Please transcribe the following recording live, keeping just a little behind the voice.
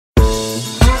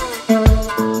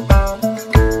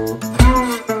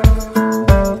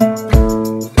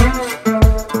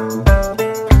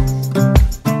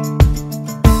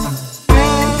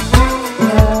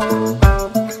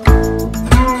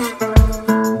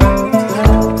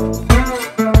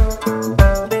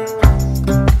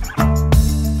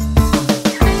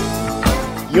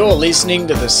listening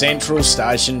to the Central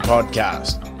Station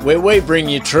podcast, where we bring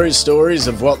you true stories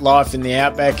of what life in the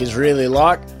outback is really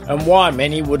like and why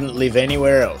many wouldn't live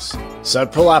anywhere else. So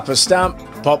pull up a stump,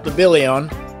 pop the billy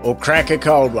on, or crack a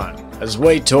cold one as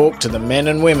we talk to the men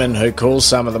and women who call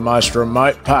some of the most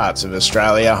remote parts of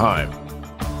Australia home.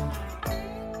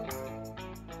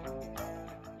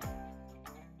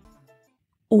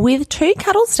 With 2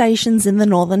 cattle stations in the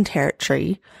Northern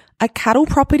Territory, a cattle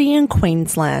property in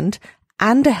Queensland,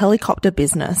 and a helicopter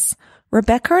business,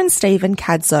 Rebecca and Stephen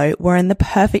Cadzow were in the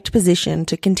perfect position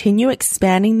to continue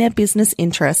expanding their business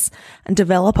interests and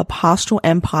develop a pastoral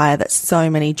empire that so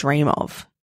many dream of.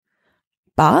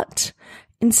 But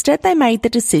instead they made the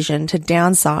decision to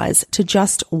downsize to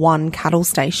just 1 cattle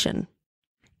station.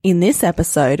 In this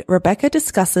episode, Rebecca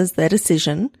discusses their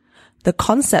decision, the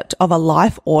concept of a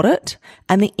life audit,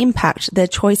 and the impact their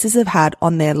choices have had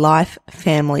on their life,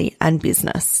 family, and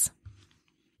business.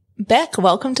 Beck,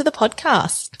 welcome to the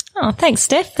podcast. Oh, thanks,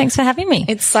 Steph. Thanks for having me.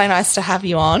 It's so nice to have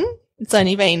you on. It's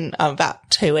only been about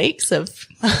 2 weeks of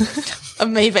of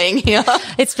me being here.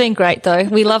 It's been great, though.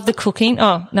 We love the cooking.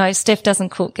 Oh, no, Steph doesn't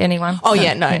cook anyone. Oh,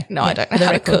 so, no, I don't know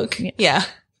how to cook. Yeah.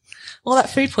 All that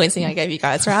food poisoning I gave you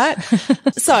guys, right?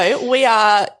 So we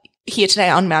are here today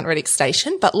on Mount Riddick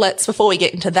Station, but before we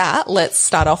get into that, let's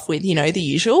start off with, the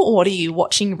usual. What are you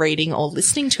watching, reading, or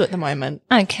listening to at the moment?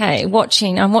 Okay, I'm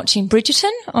watching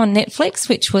Bridgerton on Netflix,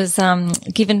 which was an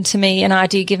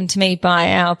idea given to me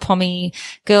by our Pommy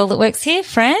girl that works here,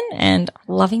 Fran, and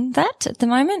loving that at the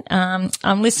moment. I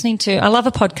love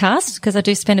a podcast because I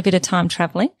do spend a bit of time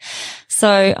traveling.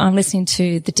 So I'm listening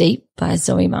to The Deep by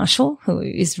Zoe Marshall, who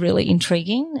is really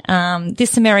intriguing.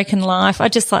 This American Life, I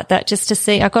just like that just to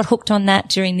see. I got hooked on that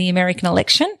during the American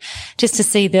election, just to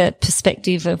see the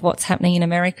perspective of what's happening in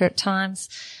America at times.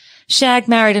 Shag,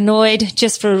 Married, Annoyed,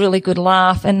 just for a really good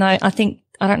laugh. And I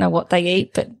don't know what they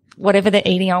eat, but whatever they're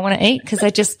eating, I want to eat because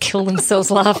they just kill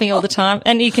themselves laughing all the time.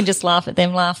 And you can just laugh at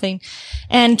them laughing.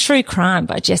 And True Crime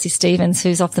by Jessie Stevens,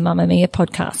 who's off the Mamma Mia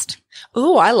podcast.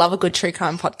 Ooh, I love a good true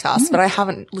crime podcast, but I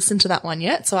haven't listened to that one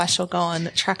yet, so I shall go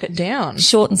and track it down.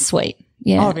 Short and sweet.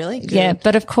 Yeah. Oh, really? Good. Yeah,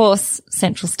 but of course,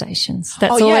 Central Stations.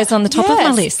 That's always on the top of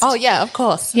my list. Oh, yeah, of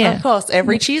course. Yeah. Of course.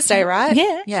 Every Tuesday, right?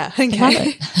 Yeah. Yeah. Okay. Love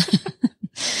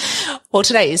it. Well,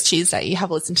 today is Tuesday. You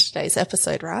have listened to today's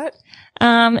episode, right?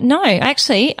 No, I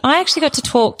actually got to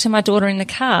talk to my daughter in the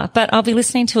car, but I'll be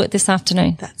listening to it this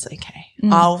afternoon. That's okay.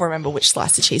 I'll remember which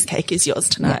slice of cheesecake is yours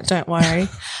tonight. Yeah. Don't worry.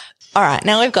 All right.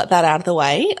 Now we've got that out of the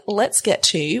way. Let's get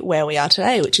to where we are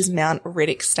today, which is Mount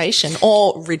Riddick Station,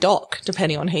 or Riddock,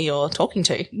 depending on who you're talking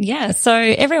to. Yeah. So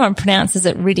everyone pronounces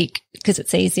it Riddick because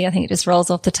it's easy. I think it just rolls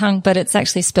off the tongue, but it's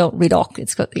actually spelt Riddock.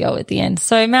 It's got the O at the end.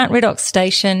 So Mount Riddock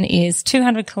Station is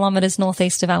 200 kilometres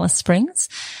northeast of Alice Springs.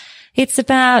 It's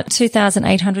about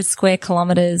 2,800 square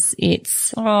kilometres.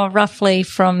 It's roughly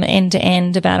from end to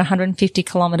end about 150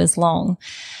 kilometres long.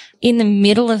 In the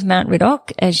middle of Mount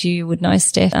Riddock, as you would know,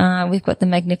 Steph, we've got the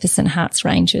magnificent Harts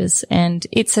Ranges, and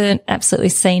it's an absolutely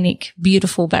scenic,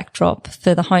 beautiful backdrop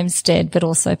for the homestead, but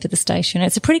also for the station.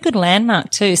 It's a pretty good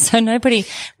landmark too, so nobody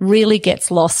really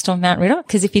gets lost on Mount Riddock,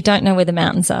 because if you don't know where the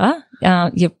mountains are,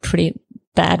 you're pretty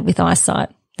bad with eyesight.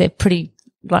 They're pretty,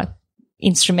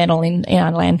 instrumental in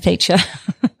our land feature.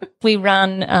 We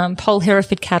run Pole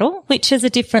Hereford cattle, which is a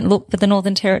different look for the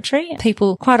Northern Territory.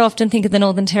 People quite often think of the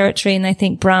Northern Territory and they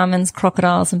think Brahmins,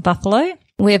 crocodiles and buffalo.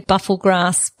 We're buffel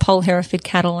grass, Pole Hereford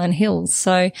cattle and hills.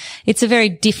 So it's a very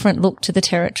different look to the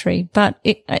territory. But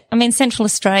Central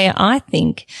Australia, I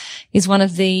think, is one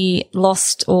of the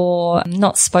lost or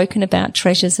not spoken about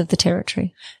treasures of the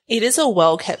territory. It is a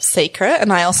well-kept secret,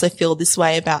 and I also feel this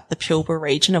way about the Pilbara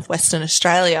region of Western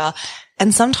Australia.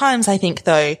 And sometimes I think,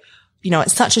 though,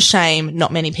 it's such a shame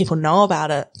not many people know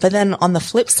about it. But then on the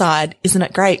flip side, isn't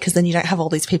it great? Because then you don't have all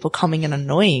these people coming and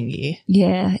annoying you.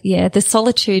 Yeah, yeah. The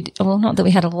solitude, well, not that we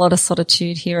had a lot of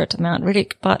solitude here at Mount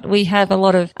Riddick, but we have a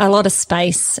lot of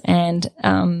space. And,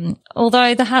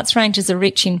 although the Harts Ranges are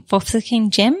rich in fossicking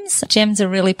gems are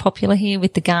really popular here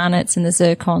with the garnets and the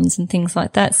zircons and things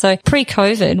like that. So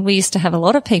pre-COVID, we used to have a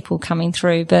lot of people coming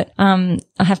through, but,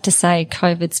 I have to say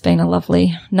COVID's been a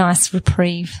lovely, nice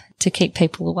reprieve to keep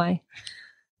people away.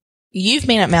 You've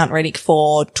been at Mount Riddick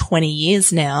for 20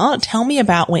 years now. Tell me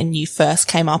about when you first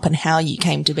came up and how you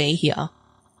came to be here.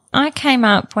 I came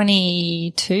up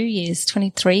 23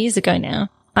 years ago now.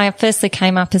 I firstly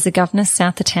came up as a governess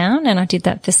south of town, and I did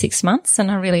that for 6 months,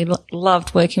 and I really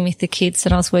loved working with the kids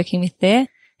that I was working with there.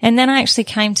 And then I actually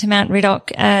came to Mount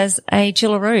Riddock as a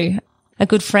Jillaroo. A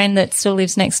good friend that still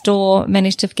lives next door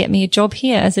managed to get me a job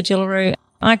here as a Jillaroo.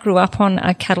 I grew up on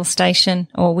a cattle station,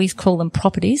 or we call them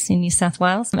properties in New South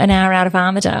Wales, an hour out of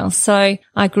Armidale. So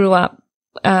I grew up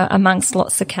amongst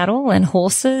lots of cattle and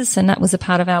horses, and that was a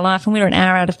part of our life. And we were an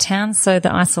hour out of town, so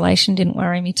the isolation didn't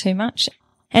worry me too much.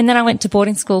 And then I went to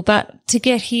boarding school. But to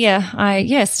get here,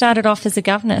 I started off as a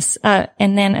governess,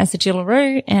 and then as a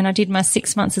Jillaroo. And I did my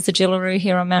 6 months as a Jillaroo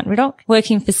here on Mount Riddoch,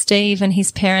 working for Steve and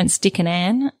his parents, Dick and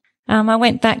Anne. I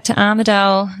went back to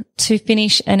Armidale to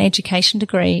finish an education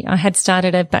degree. I had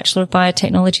started a Bachelor of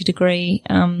Biotechnology degree,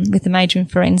 with a major in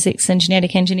forensics and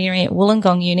genetic engineering at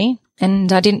Wollongong Uni.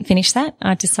 And I didn't finish that.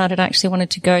 I decided I actually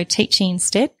wanted to go teaching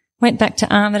instead. Went back to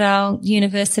Armidale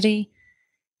University,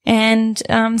 and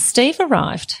Steve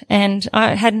arrived, and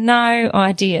I had no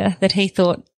idea that he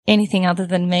thought anything other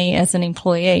than me as an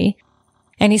employee.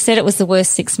 And he said it was the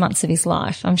worst 6 months of his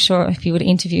life. I'm sure if you would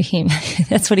interview him,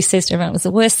 that's what he says to everyone. It was the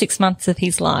worst 6 months of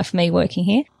his life, me working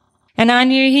here. And I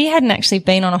knew he hadn't actually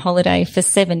been on a holiday for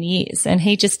 7 years, and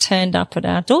he just turned up at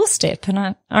our doorstep. And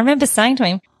I remember saying to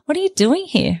him, "What are you doing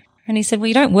here?" And he said, "Well,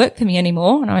 you don't work for me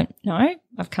anymore." And I went, "No,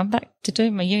 I've come back to do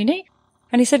my uni."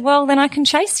 And he said, "Well, then I can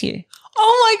chase you."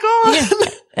 Oh my God.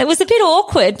 Yeah. It was a bit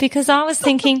awkward because I was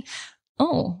thinking,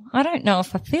 oh, I don't know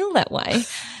if I feel that way.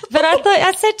 But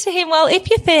I said to him, "Well, if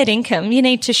you're fair income, you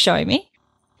need to show me."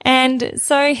 And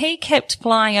so he kept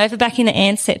flying over back in the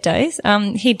Ansett days.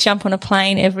 He'd jump on a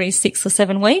plane every 6 or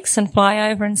 7 weeks and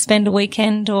fly over and spend a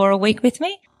weekend or a week with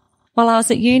me while I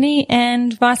was at uni,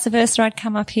 and vice versa. I'd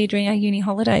come up here during our uni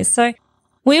holidays. So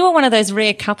we were one of those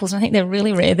rare couples, and I think they're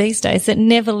really rare these days, that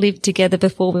never lived together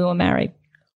before we were married.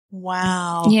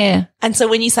 Wow. Yeah. And so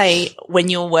when you say when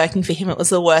you were working for him, it was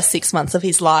the worst 6 months of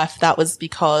his life, that was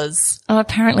because? Oh,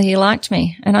 apparently he liked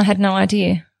me, and I had no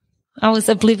idea. I was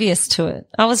oblivious to it.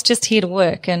 I was just here to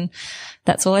work, and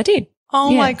that's all I did.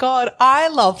 Oh my God. I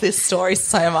love this story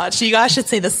so much. You guys should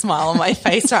see the smile on my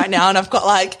face right now. And I've got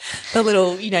like the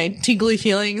little, tingly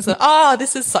feelings. Oh,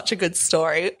 this is such a good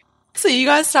story. So you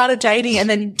guys started dating, and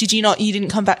then you didn't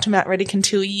come back to Mount Riddoch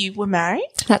until you were married?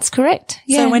 That's correct.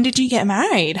 Yeah. So when did you get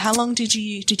married? How long did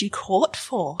you court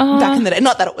for back in the day?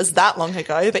 Not that it was that long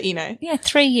ago, but Yeah,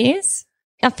 3 years.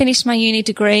 I finished my uni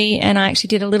degree, and I actually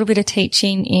did a little bit of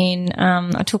teaching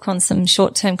I took on some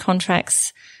short-term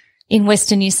contracts in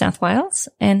Western New South Wales.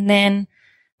 And then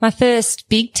my first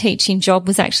big teaching job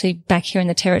was actually back here in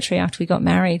the Territory after we got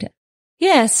married.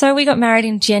 Yeah, so we got married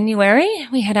in January.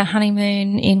 We had our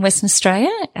honeymoon in Western Australia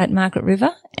at Margaret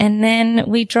River, and then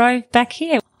we drove back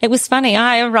here. It was funny.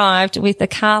 I arrived with a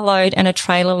carload and a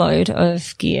trailer load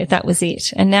of gear. That was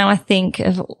it. And now I think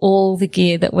of all the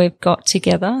gear that we've got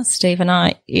together, Steve and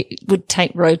I, it would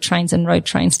take road trains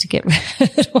to get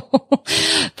rid of all.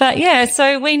 But yeah,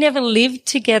 so we never lived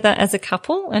together as a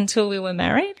couple until we were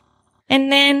married.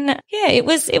 And then, it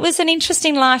was an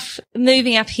interesting life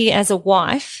moving up here as a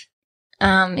wife,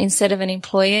 instead of an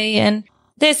employee. And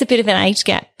there's a bit of an age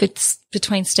gap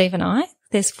between Steve and I.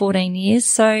 There's 14 years.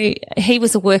 So he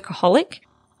was a workaholic,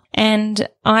 and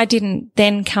I didn't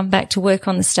then come back to work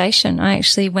on the station. I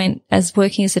actually went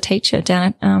working as a teacher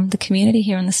down at the community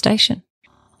here on the station.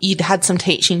 You'd had some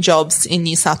teaching jobs in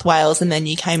New South Wales, and then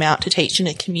you came out to teach in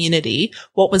a community.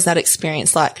 What was that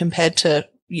experience like compared to,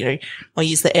 I'll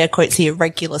use the air quotes here,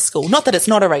 regular school? Not that it's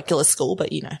not a regular school, but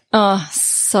Oh,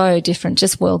 so different,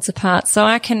 just worlds apart. So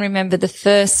I can remember the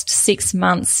first 6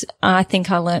 months, I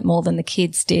think I learnt more than the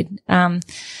kids did.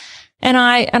 And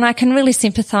I can really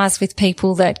sympathise with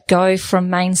people that go from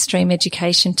mainstream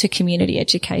education to community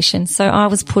education. So I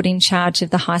was put in charge of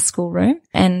the high school room,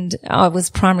 and I was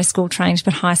primary school trained,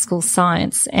 but high school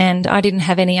science. And I didn't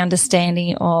have any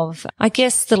understanding of, I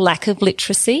guess, the lack of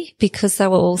literacy, because they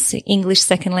were all English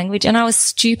second language. And I was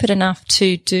stupid enough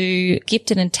to do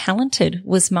gifted and talented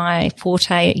was my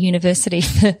forte at university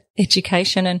for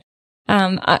education. And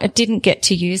I didn't get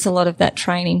to use a lot of that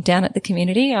training down at the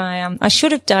community. I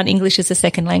should have done English as a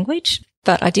second language,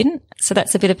 but I didn't. So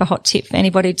that's a bit of a hot tip for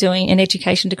anybody doing an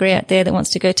education degree out there that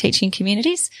wants to go teach in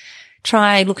communities.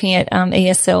 Try looking at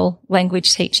ESL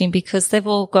language teaching, because they've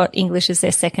all got English as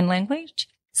their second language.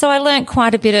 So I learnt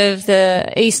quite a bit of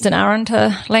the Eastern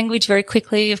Arrernte language very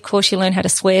quickly. Of course, you learn how to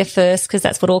swear first, because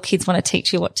that's what all kids want to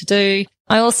teach you what to do.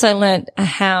 I also learnt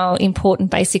how important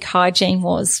basic hygiene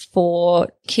was for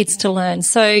kids to learn.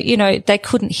 So, they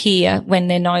couldn't hear when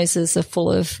their noses are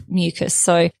full of mucus.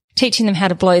 So teaching them how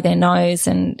to blow their nose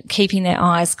and keeping their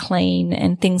eyes clean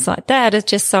and things like that is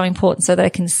just so important, so they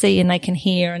can see and they can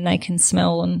hear and they can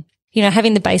smell. And,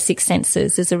 having the basic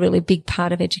senses is a really big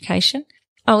part of education.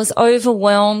 I was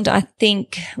overwhelmed, I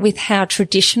think, with how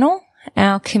traditional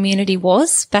our community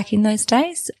was back in those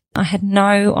days. I had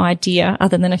no idea,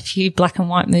 other than a few black and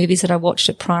white movies that I watched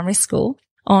at primary school,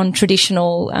 on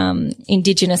traditional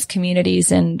Indigenous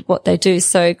communities and what they do.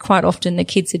 So quite often the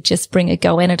kids would just bring a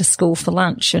goanna to school for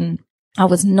lunch, and I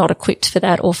was not equipped for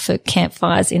that, or for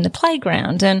campfires in the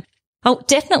playground. And I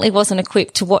definitely wasn't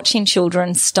equipped to watching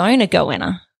children stone a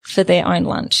goanna for their own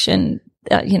lunch. And,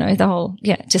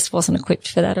 just wasn't equipped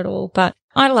for that at all. But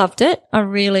I loved it. I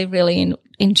really, really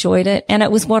enjoyed it. And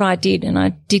it was what I did. And I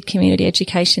did community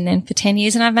education then for 10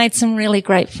 years. And I made some really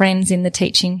great friends in the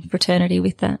teaching fraternity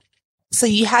with that. So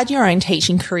you had your own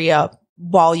teaching career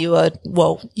while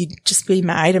you'd just been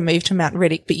married and moved to Mount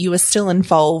Riddick, but you were still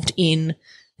involved in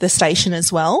the station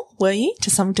as well, were you, to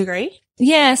some degree?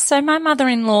 Yeah. So my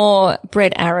mother-in-law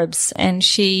bred Arabs, and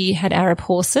she had Arab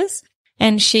horses,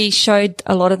 and she showed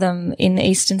a lot of them in the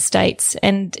eastern states.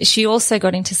 And she also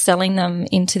got into selling them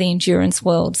into the endurance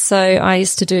world. So I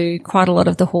used to do quite a lot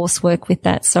of the horse work with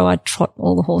that. So I'd trot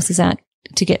all the horses out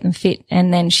to get them fit.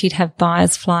 And then she'd have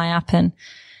buyers fly up and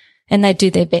they'd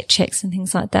do their vet checks and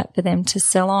things like that for them to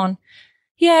sell on.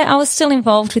 Yeah, I was still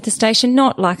involved with the station,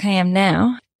 not like I am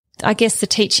now. I guess the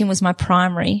teaching was my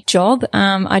primary job.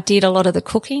 I did a lot of the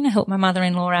cooking. I helped my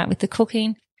mother-in-law out with the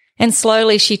cooking. And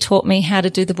slowly she taught me how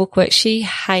to do the bookwork. She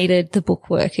hated the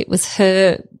bookwork. It was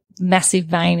her massive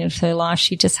vein of her life.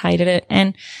 She just hated it.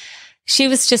 And she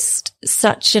was just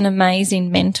such an amazing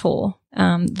mentor,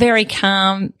 very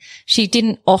calm. She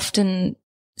didn't often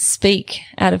speak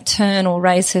out of turn or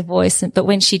raise her voice, but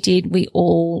when she did, we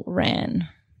all ran.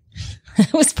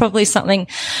 It was probably something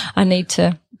I need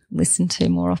to listen to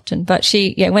more often. But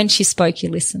when she spoke, you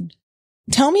listened.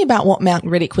 Tell me about what Mount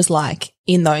Riddick was like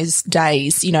in those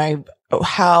days,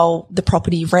 how the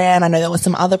property ran. I know there were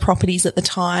some other properties at the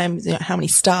time, how many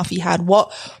staff you had.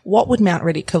 What would Mount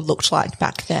Riddick have looked like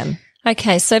back then?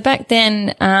 Okay. So back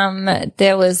then,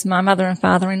 there was my mother and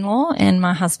father-in-law and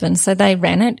my husband. So they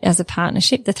ran it as a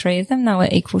partnership, the three of them. They were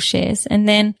equal shares. And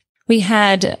then we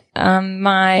had,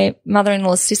 my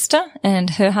mother-in-law's sister and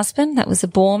her husband. That was a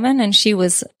Borman, and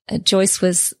Joyce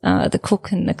was, the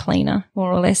cook and the cleaner,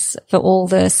 more or less, for all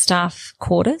the staff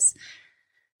quarters.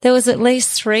 There was at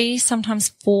least 3, sometimes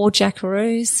 4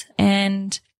 jackaroos,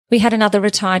 and we had another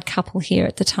retired couple here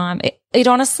at the time. It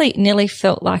honestly nearly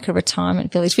felt like a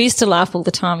retirement village. We used to laugh all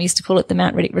the time. We used to call it the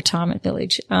Mount Riddick Retirement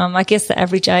Village. I guess the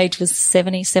average age was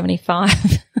 70, 75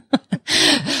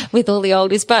 with all the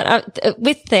oldies, but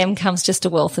with them comes just a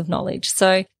wealth of knowledge.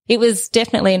 So it was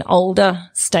definitely an older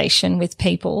station with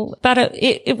people, but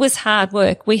it was hard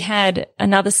work. We had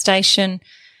another station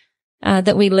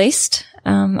that we leased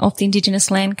off the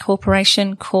Indigenous Land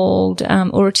Corporation called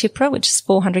Uratipra, which is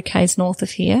 400 k's north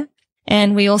of here.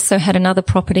 And we also had another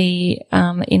property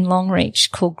in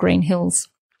Longreach called Green Hills,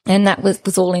 and that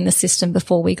was all in the system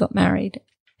before we got married.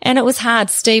 And it was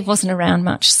hard. Steve wasn't around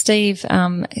much. Steve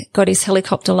got his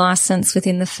helicopter license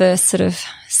within the first sort of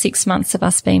 6 months of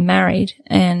us being married,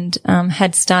 and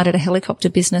had started a helicopter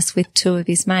business with 2 of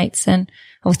his mates,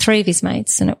 or 3 of his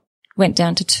mates, and it went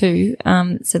down to 2.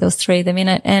 So there was 3 of them in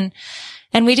it,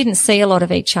 and we didn't see a lot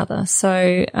of each other.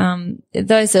 So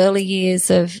those early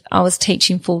years of I was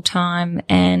teaching full time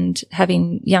and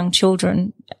having young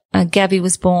children. Gabby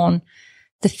was born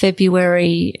the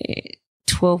February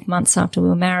 12 months after we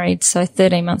were married, so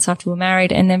 13 months after we were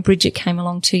married, and then Bridget came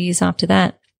along 2 years after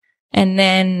that. And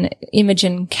then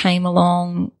Imogen came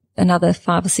along another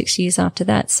 5 or 6 years after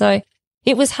that. So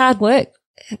it was hard work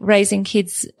raising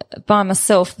kids by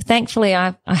myself. Thankfully,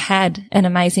 I had an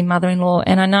amazing mother-in-law,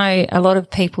 and I know a lot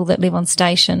of people that live on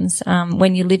stations,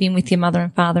 when you're living with your mother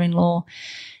and father-in-law,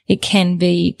 it can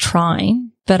be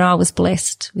trying, but I was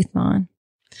blessed with mine.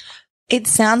 It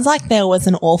sounds like there was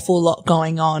an awful lot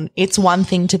going on. It's one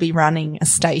thing to be running a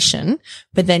station,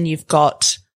 but then you've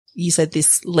got, you said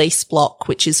this lease block,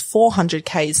 which is 400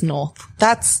 k's north.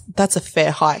 That's a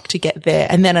fair hike to get there.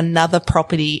 And then another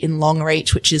property in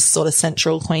Longreach, which is sort of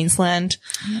central Queensland.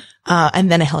 Yep.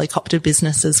 And then a helicopter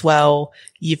business as well.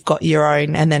 You've got your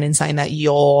own. And then in saying that,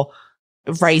 you're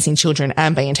raising children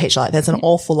and being a teacher, like there's an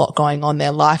awful lot going on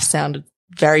there. Life sounded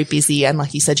very busy. And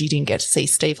like you said, you didn't get to see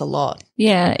Steve a lot.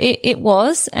 Yeah, it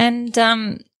was. And,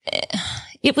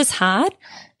 it was hard.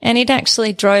 And it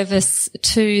actually drove us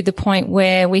to the point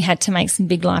where we had to make some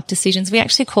big life decisions. We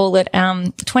actually call it,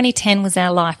 2010 was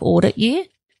our life audit year.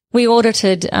 We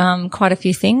audited, quite a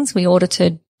few things. We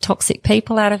audited toxic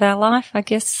people out of our life, I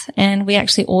guess, and we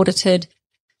actually audited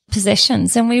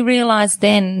possessions. And we realized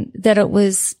then that it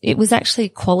was actually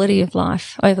quality of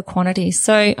life over quantity.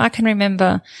 So I can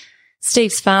remember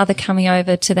Steve's father coming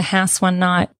over to the house one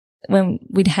night when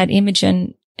we'd had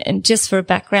Imogen. And just for a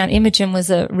background, Imogen was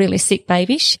a really sick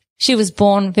baby. She was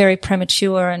born very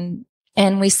premature, and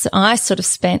And I sort of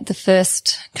spent the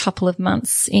first couple of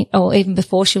months or even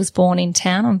before she was born in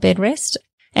town on bed rest.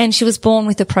 And she was born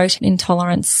with a protein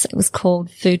intolerance. It was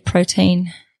called food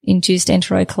protein induced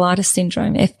enterocolitis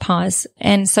syndrome, FPIES.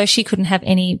 And so she couldn't have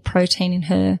any protein in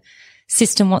her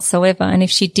system whatsoever. And if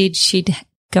she did, she'd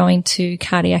go into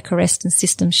cardiac arrest and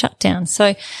system shutdown.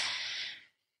 So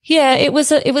yeah, it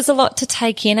was a lot to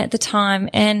take in at the time.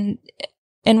 And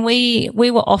we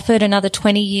were offered another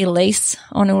 20-year lease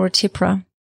on Uratipra.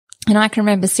 And I can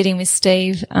remember sitting with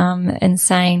Steve, and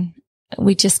saying,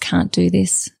 we just can't do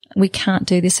this. We can't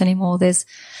do this anymore. There's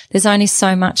only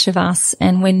so much of us,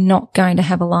 and we're not going to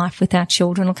have a life with our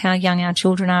children. Look how young our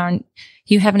children are, and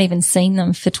you haven't even seen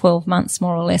them for 12 months,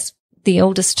 more or less, the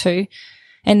eldest two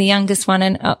and the youngest one.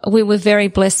 And we were very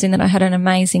blessed in that I had an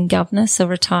amazing governess, a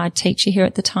retired teacher here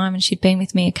at the time, and she'd been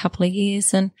with me a couple of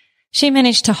years, and she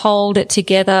managed to hold it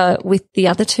together with the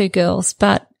other two girls.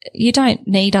 But you don't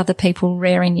need other people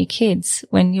rearing your kids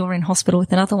when you're in hospital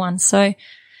with another one. So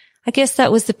I guess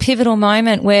that was the pivotal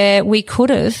moment where we could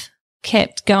have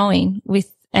kept going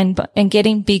with and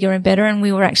getting bigger and better. And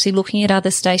we were actually looking at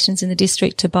other stations in the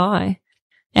district to buy.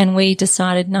 And we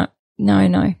decided, no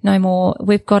more.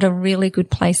 We've got a really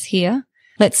good place here.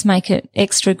 Let's make it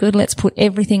extra good. Let's put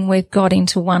everything we've got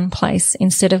into one place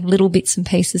instead of little bits and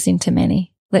pieces into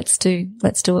many. Let's do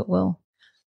it well.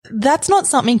 That's not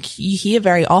something you hear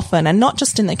very often, and not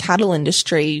just in the cattle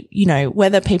industry,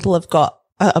 whether people have got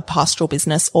a pastoral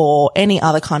business or any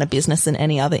other kind of business in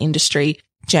any other industry.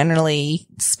 Generally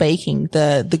speaking,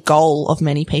 the goal of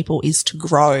many people is to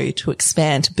grow, to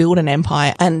expand, to build an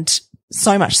empire. And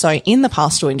so much so in the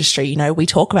pastoral industry, we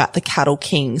talk about the cattle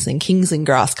kings and kings in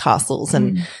grass castles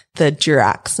and the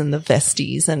Duracs and the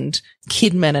Vesties and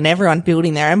Kidman and everyone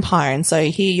building their empire. And so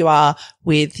here you are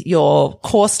with your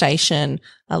core station,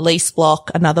 a lease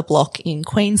block, another block in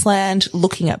Queensland,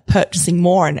 looking at purchasing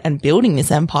more and building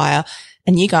this empire.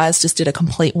 And you guys just did a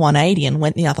complete 180 and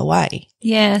went the other way.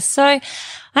 Yeah. So I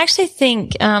actually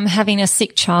think, having a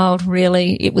sick child,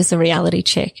 really, it was a reality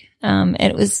check.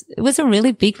 It was a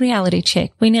really big reality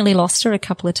check. We nearly lost her a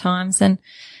couple of times, and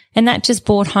that just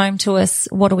brought home to us,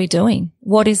 what are we doing?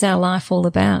 What is our life all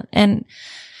about? And,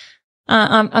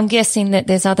 I'm guessing that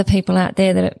there's other people out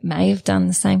there that may have done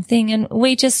the same thing. And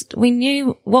we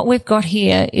knew what we've got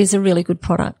here is a really good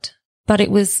product. But it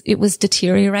was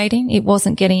deteriorating. It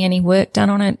wasn't getting any work done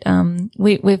on it.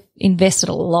 We've invested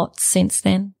a lot since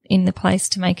then in the place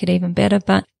to make it even better,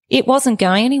 but it wasn't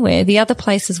going anywhere. The other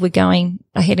places were going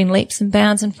ahead in leaps and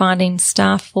bounds and finding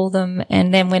staff for them.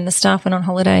 And then when the staff went on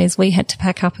holidays, we had to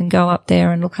pack up and go up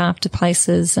there and look after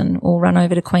places or run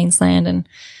over to Queensland and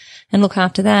look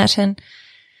after that. And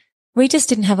we just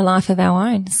didn't have a life of our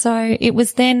own. So it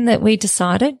was then that we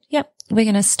decided, yep, we're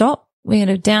going to stop. We're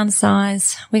going to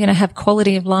downsize. We're going to have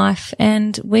quality of life.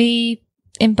 And we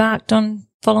embarked on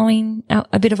following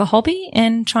a bit of a hobby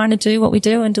and trying to do what we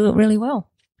do and do it really well.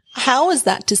 How was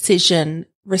that decision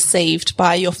received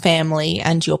by your family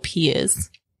and your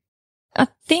peers? I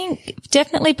think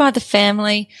definitely by the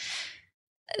family.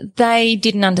 They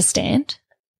didn't understand.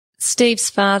 Steve's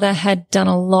father had done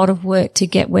a lot of work to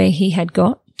get where he had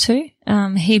got to.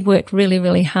 He'd worked really,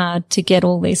 really hard to get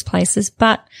all these places,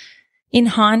 but in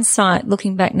hindsight,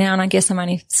 looking back now, and I guess I'm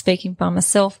only speaking by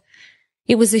myself,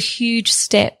 it was a huge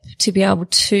step to be able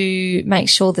to make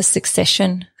sure the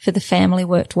succession for the family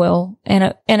worked well.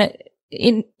 And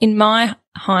in my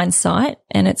hindsight,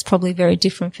 and it's probably very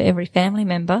different for every family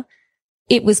member,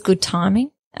 it was good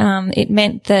timing. It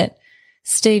meant that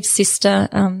Steve's sister,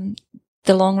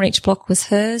 the long reach block was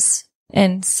hers,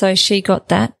 and so she got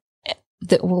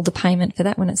the payment for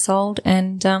that when it sold.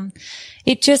 And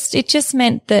it just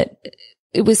meant that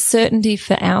it was certainty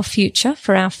for our future,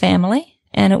 for our family,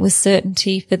 and it was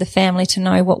certainty for the family to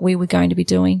know what we were going to be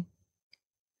doing.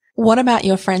 What about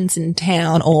your friends in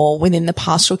town or within the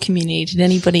pastoral community? Did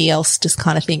anybody else just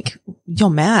kind of think, you're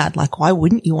mad? Like, why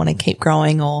wouldn't you want to keep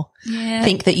growing, or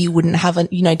think that you wouldn't have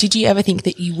did you ever think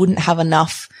that you wouldn't have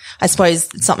enough? I suppose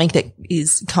something that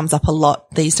comes up a lot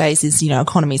these days is,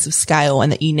 economies of scale,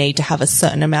 and that you need to have a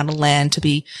certain amount of land to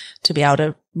be able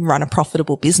to run a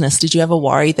profitable business. Did you ever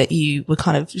worry that you were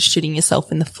kind of shooting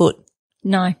yourself in the foot?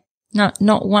 No,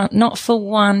 not for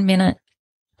 1 minute.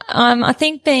 I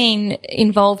think being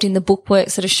involved in the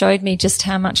bookwork sort of showed me just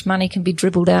how much money can be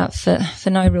dribbled out for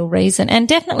no real reason. And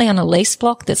definitely on a lease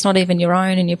block that's not even your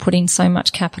own and you're putting so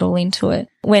much capital into it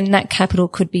when that capital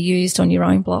could be used on your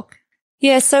own block.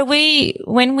 Yeah, so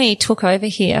when we took over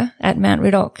here at Mount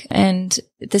Riddoch and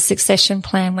the succession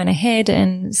plan went ahead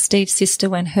and Steve's sister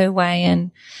went her way and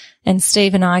and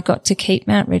Steve and I got to keep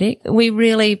Mount Riddick. We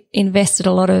really invested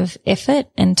a lot of effort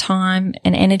and time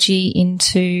and energy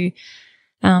into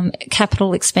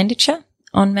capital expenditure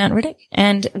on Mount Riddick.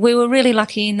 And we were really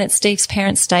lucky in that Steve's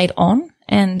parents stayed on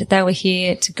and they were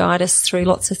here to guide us through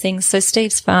lots of things. So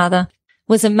Steve's father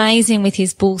was amazing with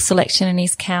his bull selection and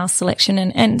his cow selection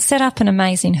and set up an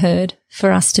amazing herd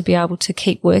for us to be able to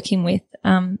keep working with.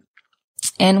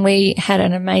 And we had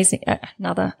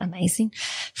another amazing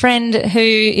friend who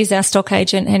is our stock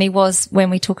agent, and he was when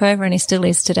we took over and he still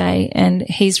is today. And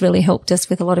he's really helped us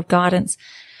with a lot of guidance.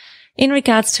 In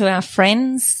regards to our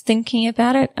friends thinking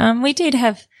about it,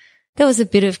 there was a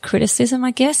bit of criticism,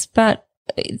 I guess, but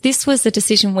this was the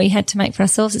decision we had to make for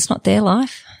ourselves. It's not their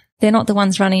life. They're not the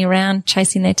ones running around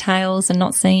chasing their tails and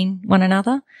not seeing one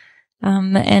another.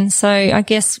 And so I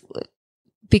guess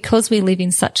because we live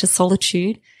in such a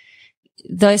solitude,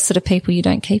 those sort of people you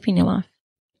don't keep in your life.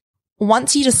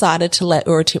 Once you decided to let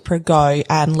Urutipra go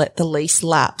and let the lease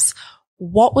lapse,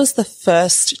 what was the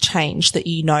first change that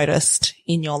you noticed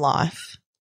in your life?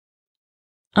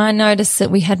 I noticed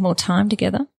that we had more time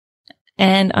together,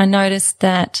 and I noticed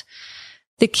that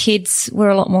the kids were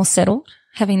a lot more settled,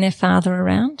 having their father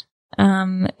around.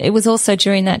 It was also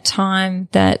during that time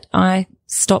that I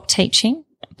stopped teaching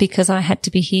because I had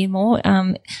to be here more.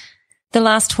 The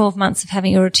last 12 months of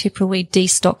having Urutipra, we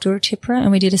destocked Urutipra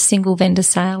and we did a single vendor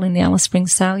sale in the Alice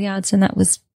Springs sale yards, and that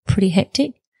was pretty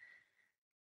hectic.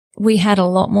 We had a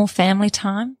lot more family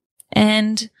time,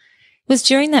 and it was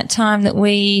during that time that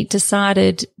we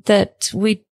decided that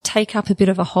we'd take up a bit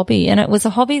of a hobby, and it was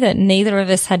a hobby that neither of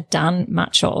us had done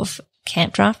much of,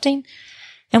 camp drafting.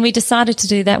 And we decided to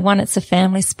do that. One, it's a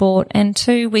family sport, and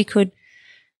two, we could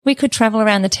travel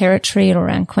around the territory or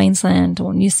around Queensland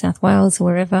or New South Wales or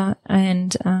wherever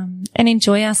and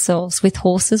enjoy ourselves with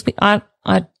horses.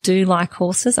 I do like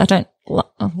horses. I don't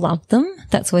love them.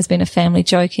 That's always been a family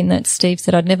joke in that Steve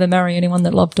said I'd never marry anyone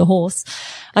that loved a horse.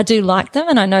 I do like them,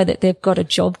 and I know that they've got a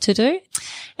job to do.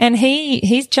 And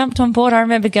he's jumped on board. I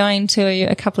remember going to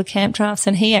a couple of camp drafts,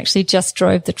 and he actually just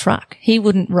drove the truck. He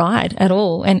wouldn't ride at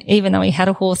all. And even though he had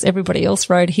a horse, everybody else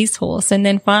rode his horse. And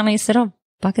then finally he said, oh,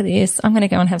 bugger this, I'm going to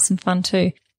go and have some fun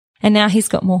too. And now he's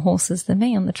got more horses than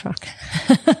me on the truck.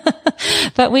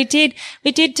 But we did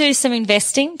do some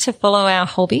investing to follow our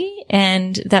hobby.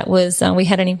 And that was, we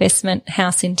had an investment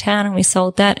house in town and we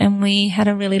sold that, and we had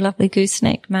a really lovely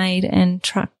gooseneck made and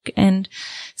truck, and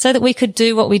so that we could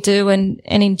do what we do and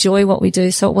enjoy what we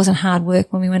do. So it wasn't hard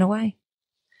work when we went away.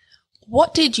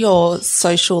 What did your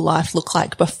social life look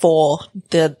like before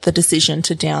the decision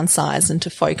to downsize and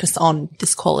to focus on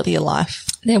this quality of life?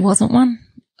 There wasn't one.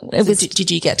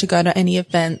 Did you get to go to any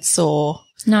events or?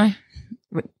 No,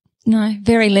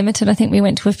 very limited. I think we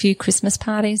went to a few Christmas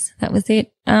parties. That was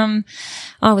it. I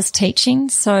was teaching.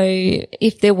 So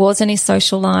if there was any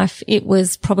social life, it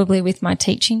was probably with my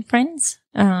teaching friends,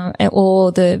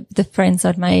 or the friends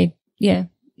I'd made,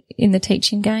 in the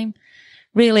teaching game.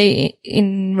 Really,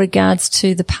 in regards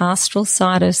to the pastoral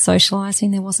side of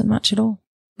socialising, there wasn't much at all.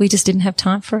 We just didn't have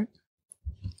time for it.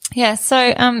 Yeah,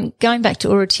 so going back to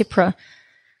Urutipra,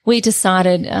 we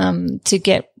decided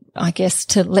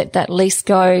to let that lease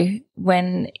go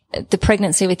when the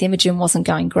pregnancy with Imogen wasn't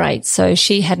going great. So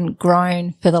she hadn't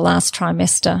grown for the last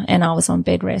trimester, and I was on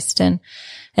bed rest. And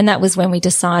that was when we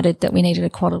decided that we needed a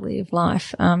quality of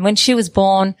life. When she was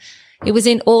born, it was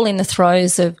all in the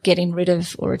throes of getting rid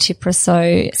of Urutipra.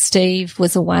 So Steve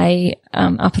was away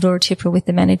up at Urutipra with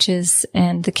the managers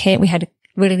and the care. We had a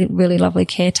really, really lovely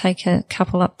caretaker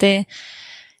couple up there.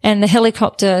 And the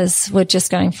helicopters were just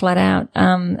going flat out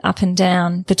up and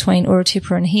down between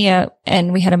Urutipra and here.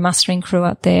 And we had a mustering crew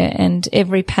up there, and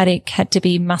every paddock had to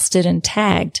be mustered and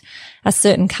tagged a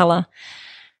certain colour.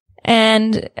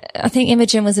 And I think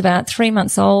Imogen was about 3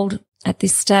 months old at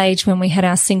this stage when we had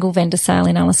our single vendor sale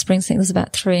in Alice Springs. I think it was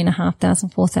about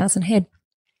 3,500, 4,000 head.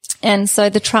 And so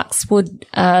the trucks would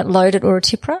load at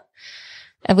Urutipra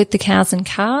with the cows and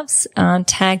calves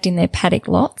tagged in their paddock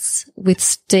lots, with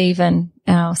Steve and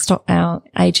our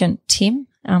agent Tim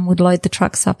would load the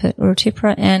trucks up at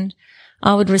Urutipra, and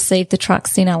I would receive the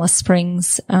trucks in Alice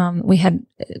Springs. We had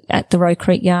at the Roe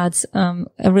Creek yards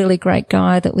a really great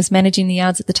guy that was managing the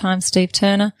yards at the time, Steve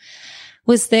Turner,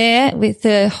 was there with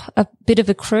a bit of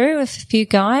a crew of a few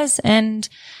guys, and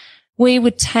we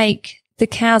would take the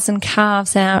cows and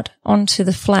calves out onto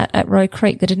the flat at Roe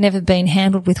Creek that had never been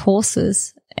handled with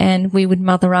horses, and we would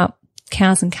mother up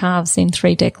cows and calves in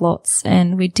 3-deck lots,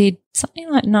 and we did something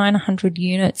like 900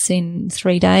 units in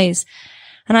 3 days.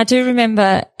 And I do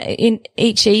remember in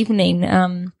each evening,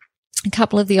 a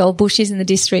couple of the old bushies in the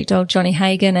district, old Johnny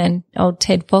Hagan and old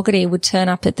Ted Fogarty, would turn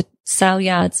up at the sale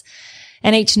yards,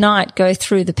 and each night go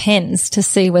through the pens to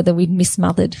see whether we'd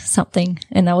mismothered something,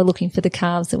 and they were looking for the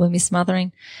calves that were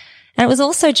mismothering. And it was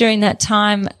also during that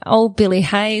time, old Billy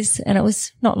Hayes, and it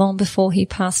was not long before he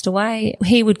passed away,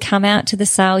 he would come out to the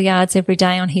sale yards every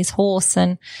day on his horse,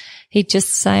 and he'd just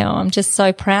say, "Oh, I'm just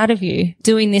so proud of you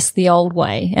doing this the old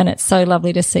way." And it's so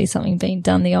lovely to see something being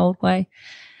done the old way.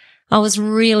 I was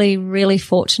really, really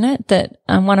fortunate that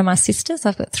one of my sisters,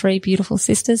 I've got 3 beautiful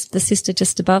sisters, the sister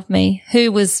just above me,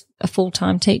 who was a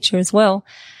full-time teacher as well,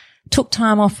 took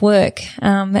time off work,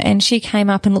 and she came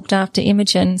up and looked after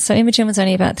Imogen. So Imogen was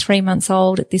only about 3 months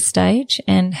old at this stage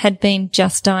and had been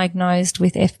just diagnosed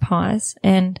with FPIES.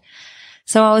 And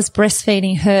so I was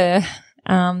breastfeeding her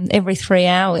every 3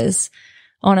 hours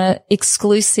on a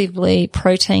exclusively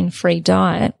protein-free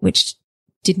diet, which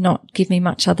did not give me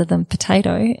much other than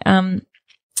potato. And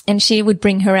she would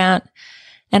bring her out,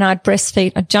 and I'd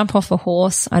breastfeed. I'd jump off a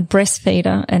horse, I'd breastfeed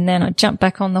her, and then I'd jump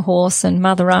back on the horse and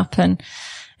mother up. And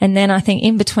then I think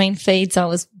in between feeds I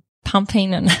was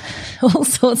pumping and all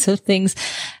sorts of things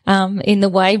in the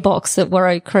weigh box at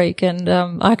Warrow Creek. And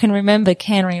I can remember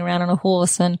cantering around on a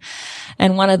horse and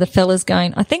one of the fellas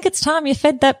going, "I think it's time you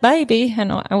fed that baby."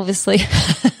 And I obviously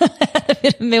had a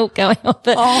bit of milk going on.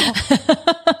 But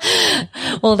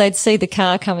or they'd see the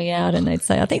car coming out and they'd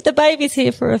say, "I think the baby's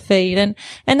here for a feed." And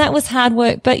that was hard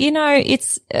work. But,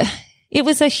 it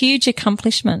was a huge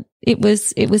accomplishment. It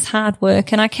was hard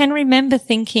work. And I can remember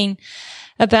thinking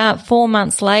about 4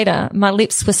 months later, my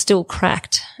lips were still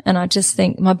cracked. And I just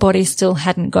think my body still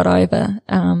hadn't got over,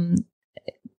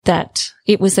 that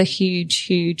it was a huge,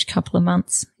 huge couple of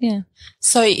months. Yeah.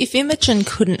 So if Imogen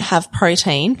couldn't have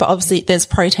protein, but obviously there's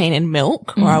protein in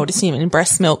milk, or I would assume in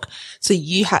breast milk. So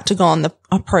you had to go on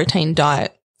a protein-free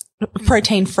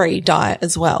diet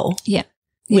as well. Yeah.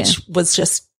 Which was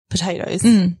just potatoes.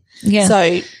 Yeah.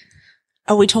 So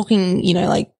are we talking,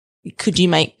 you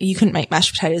couldn't make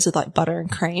mashed potatoes with like butter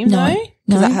and cream? No.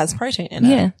 Because that has protein in it.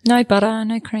 Yeah. No butter,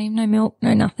 no cream, no milk,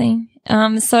 no nothing.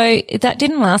 So that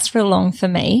didn't last for long for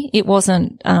me. It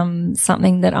wasn't,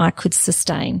 something that I could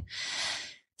sustain.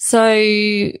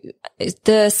 So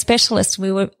the specialist,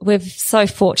 we're so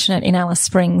fortunate in Alice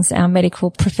Springs. Our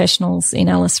medical professionals in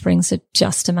Alice Springs are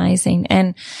just amazing.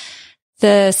 And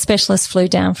the specialist flew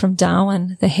down from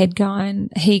Darwin, the head guy,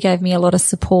 and he gave me a lot of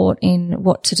support in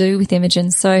what to do with Imogen.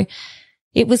 So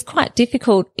it was quite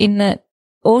difficult in that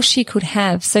all she could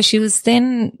have. So she was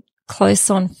then close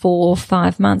on 4 or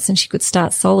 5 months and she could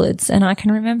start solids. And I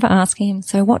can remember asking him,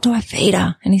 "So what do I feed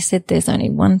her?" And he said, "There's only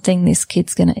one thing this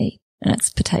kid's going to eat, and it's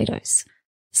potatoes."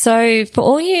 So for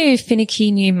all you finicky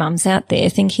new mums out there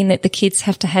thinking that the kids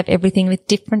have to have everything with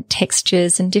different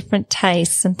textures and different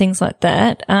tastes and things like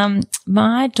that,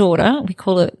 my daughter, we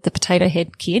call it the potato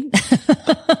head kid,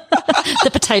 the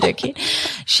potato kid,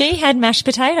 she had mashed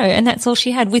potato, and that's all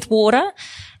she had with water.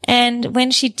 And when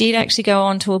she did actually go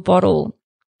on to a bottle,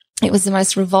 it was the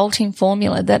most revolting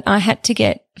formula that I had to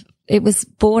get. It was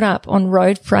bought up on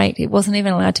road freight. It wasn't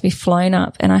even allowed to be flown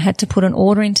up, and I had to put an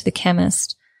order into the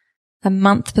chemist a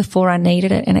month before I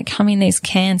needed it, and it come in these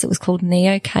cans. It was called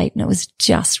Neocate, and it was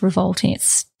just revolting. It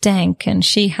stank, and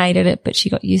she hated it, but she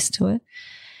got used to it.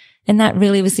 And that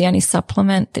really was the only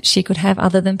supplement that she could have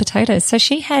other than potatoes. So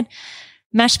she had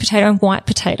mashed potato and white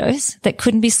potatoes that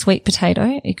couldn't be sweet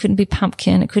potato. It couldn't be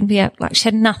pumpkin. It couldn't be she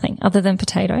had nothing other than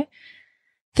potato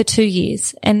for 2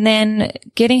 years. And then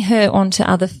getting her onto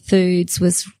other foods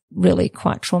was really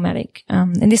quite traumatic.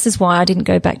 And this is why I didn't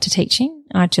go back to teaching.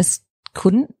 I just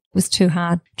couldn't. It was too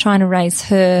hard trying to raise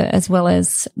her as well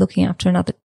as looking after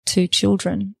another 2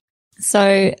 children.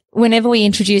 So whenever we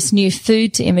introduced new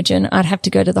food to Imogen, I'd have to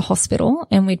go to the hospital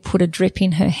and we'd put a drip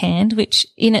in her hand, which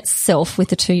in itself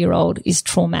with a 2-year-old is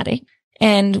traumatic.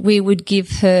 And we would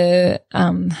give her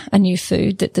a new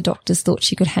food that the doctors thought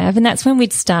she could have. And that's when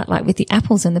we'd start like with the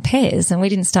apples and the pears. And we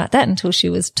didn't start that until she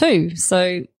was 2.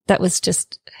 So that was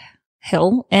just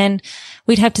hell. And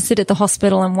we'd have to sit at the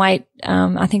hospital and wait,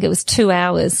 I think it was 2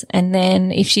 hours. And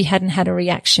then if she hadn't had a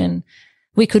reaction,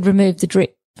 we could remove the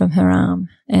drip from her arm.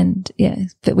 And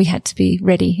but we had to be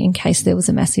ready in case there was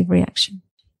a massive reaction.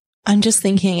 I'm just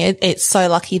thinking it's so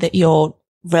lucky that you're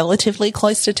relatively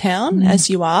close to town as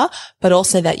you are, but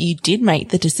also that you did make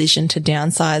the decision to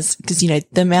downsize because,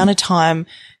 the amount of time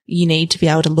you need to be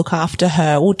able to look after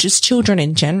her or just children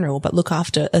in general, but look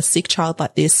after a sick child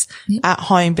like this at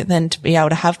home, but then to be able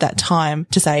to have that time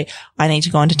to say, I need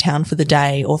to go into town for the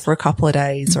day or for a couple of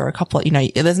days or a couple of,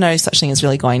 there's no such thing as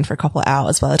really going for a couple of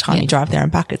hours by the time you drive there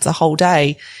and back. It's a whole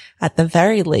day at the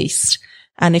very least.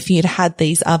 And if you'd had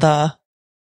these other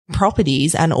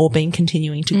properties and all been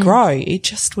continuing to grow, it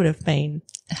just would have been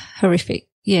horrific.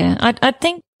 Yeah. I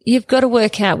think you've got to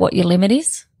work out what your limit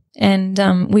is. And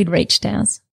we'd reached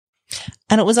ours.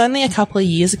 And it was only a couple of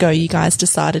years ago you guys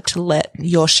decided to let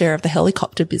your share of the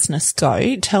helicopter business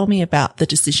go. Tell me about the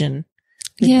decision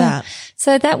with that.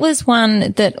 So that was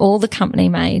one that all the company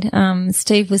made.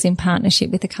 Steve was in partnership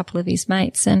with a couple of his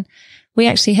mates, and we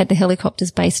actually had the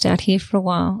helicopters based out here for a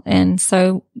while. And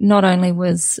so not only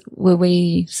were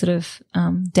we sort of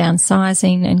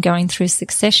downsizing and going through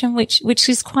succession, which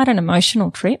is quite an emotional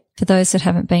trip for those that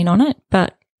haven't been on it,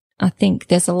 but I think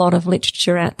there's a lot of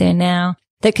literature out there now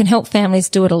that can help families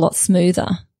do it a lot smoother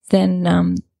than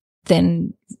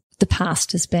the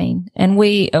past has been. And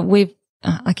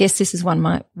I guess this is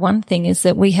one thing is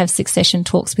that we have succession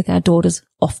talks with our daughters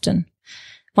often.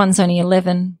 One's only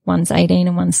 11, one's 18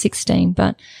 and one's 16,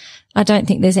 but I don't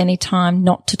think there's any time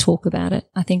not to talk about it.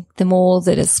 I think the more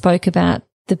that it's spoke about,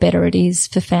 the better it is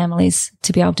for families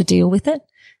to be able to deal with it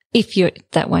if you're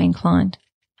that way inclined.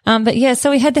 But yeah,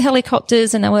 so we had the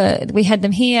helicopters and we had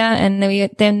them here, and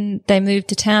then they moved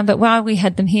to town. But while we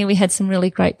had them here, we had some really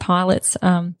great pilots.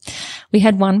 We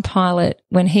had one pilot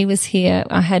when he was here.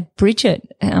 I had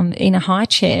Bridget, in a high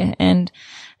chair, and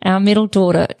our middle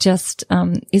daughter just,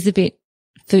 is a bit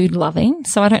food loving.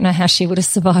 So I don't know how she would have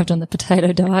survived on the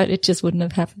potato diet. It just wouldn't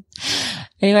have happened.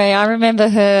 Anyway, I remember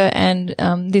her and,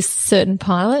 this certain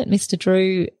pilot, Mr.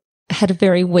 Drew, had a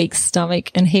very weak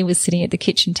stomach, and he was sitting at the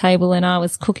kitchen table and I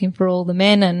was cooking for all the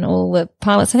men and all the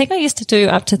pilots. I think I used to do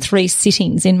up to 3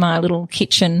 sittings in my little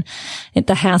kitchen at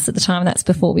the house at the time. That's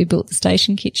before we built the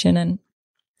station kitchen.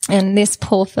 And this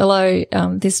poor fellow,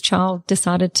 this child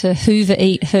decided to hoover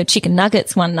eat her chicken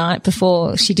nuggets one night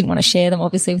before she didn't want to share them,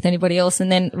 obviously, with anybody else,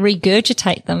 and then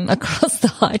regurgitate them across the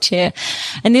high chair.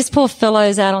 And this poor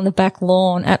fellow's out on the back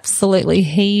lawn, absolutely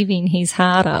heaving his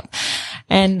heart up.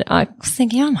 And I was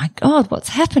thinking, oh my God, what's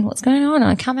happened? What's going on? And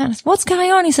I come out and I said, what's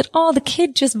going on? He said, oh, the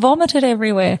kid just vomited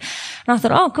everywhere. And I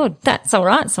thought, oh, good, that's all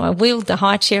right. So I wheeled the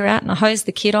high chair out and I hosed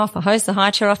the kid off. I hosed the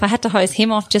high chair off. I had to hose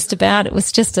him off just about. It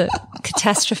was just a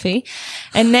catastrophe.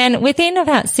 And then within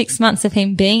about 6 months of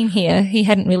him being here, he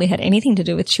hadn't really had anything to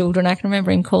do with children. I can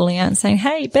remember him calling out and saying,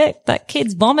 hey, Beck, that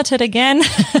kid's vomited again.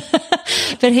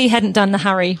 But he hadn't done the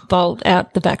hurry bolt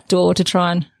out the back door to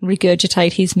try and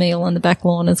regurgitate his meal on the back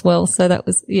lawn as well. So that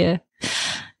was, it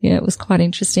was quite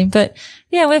interesting. But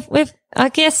yeah, I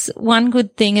guess one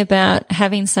good thing about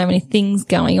having so many things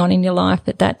going on in your life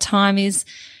at that time is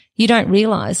you don't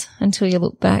realize until you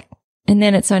look back. And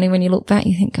then it's only when you look back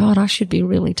you think, God, I should be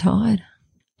really tired.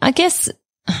 I guess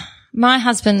my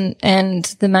husband and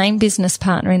the main business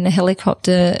partner in the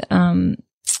helicopter,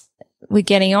 were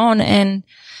getting on, and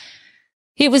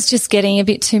it was just getting a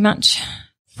bit too much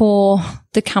for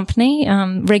the company.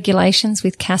 Regulations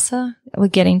with CASA were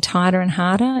getting tighter and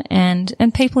harder,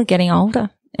 and people are getting older.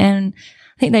 And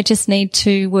I think they just need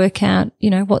to work out,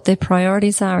 what their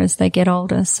priorities are as they get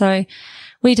older. So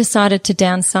we decided to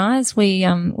downsize.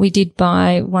 We did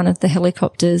buy one of the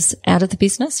helicopters out of the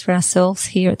business for ourselves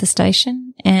here at the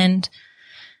station, and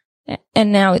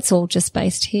now it's all just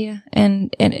based here,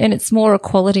 and it's more a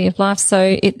quality of life.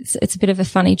 So it's a bit of a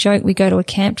funny joke. We go to a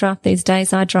camp draft these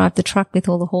days. I drive the truck with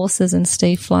all the horses and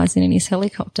Steve flies in his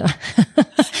helicopter.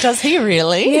 Does he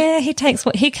really? Yeah, he takes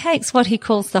what he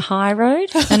calls the high road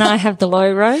and I have the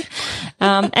low road.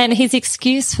 And his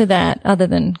excuse for that, other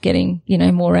than getting,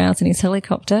 more hours in his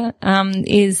helicopter,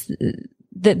 is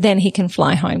that then he can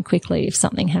fly home quickly if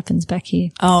something happens back here.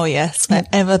 Oh yes.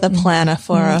 Ever the planner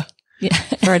for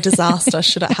for a disaster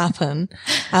should it happen.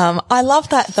 I love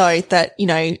that though, that,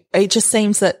 it just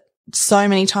seems that so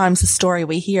many times the story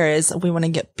we hear is we want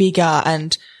to get bigger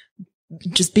and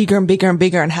just bigger and bigger and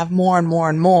bigger and have more and more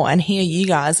and more. And here you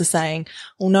guys are saying,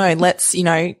 well, no, let's,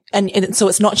 so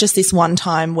it's not just this one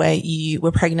time where you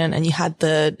were pregnant and you had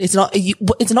it's not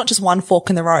just one fork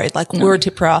in the road. Like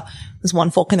Wirratipara was one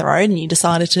fork in the road and you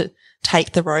decided to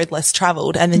take the road less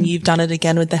traveled. And then you've done it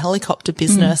again with the helicopter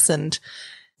business and,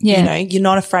 you're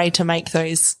not afraid to make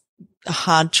those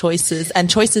hard choices and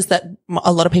choices that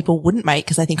a lot of people wouldn't make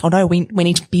because they think, oh no, we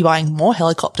need to be buying more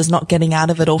helicopters, not getting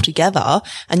out of it altogether.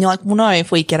 And you're like, well, no,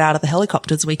 if we get out of the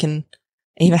helicopters, we can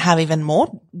even have even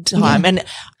more time. Yeah. And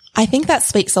I think that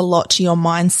speaks a lot to your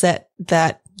mindset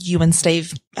that you and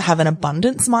Steve have an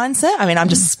abundance mindset. I mean, I'm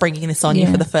just springing this on you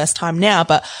for the first time now,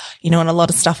 but in a lot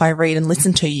of stuff I read and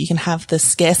listen to, you can have the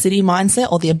scarcity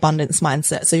mindset or the abundance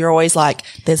mindset. So you're always like,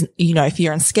 there's, if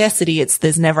you're in scarcity,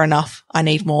 there's never enough. I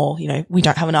need more, we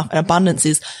don't have enough. And abundance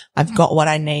is I've got what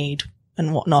I need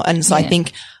and whatnot. And so I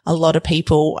think a lot of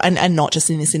people, and not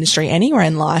just in this industry, anywhere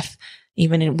in life,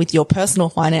 even with your personal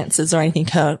finances or anything,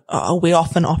 we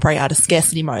often operate out of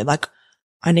scarcity mode. Like,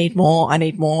 I need more, I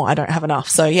don't have enough.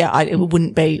 So yeah, it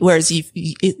wouldn't be, whereas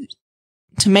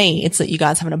to me, it's that you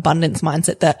guys have an abundance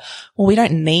mindset that, well, we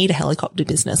don't need a helicopter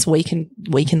business. We can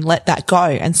let that go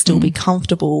and still be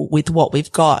comfortable with what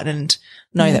we've got and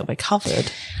know that we're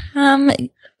covered.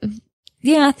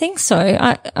 Yeah, I think so.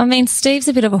 I mean, Steve's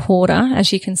a bit of a hoarder,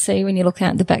 as you can see when you look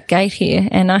out the back gate here,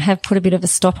 and I have put a bit of a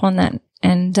stop on that.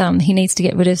 And he needs to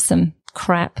get rid of some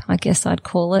crap, I guess I'd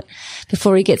call it,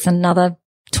 before he gets another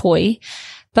toy.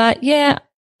 But yeah,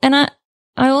 and I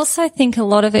also think a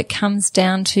lot of it comes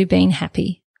down to being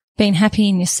happy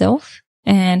in yourself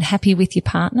and happy with your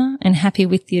partner and happy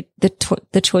with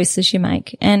the choices you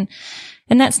make. And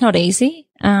that's not easy.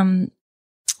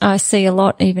 I see a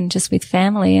lot even just with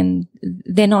family, and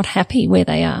they're not happy where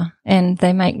they are and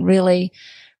they make really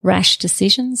rash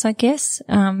decisions, I guess.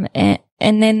 And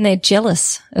then they're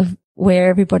jealous of where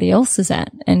everybody else is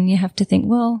at. And you have to think,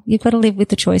 well, you've got to live with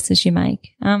the choices you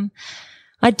make.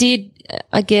 I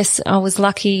guess I was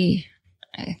lucky.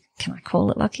 Can I call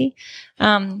it lucky?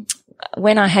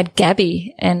 When I had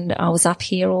Gabby and I was up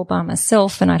here all by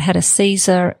myself and I'd had a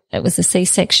Caesar, it was a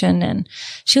C-section, and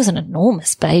she was an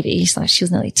enormous baby. She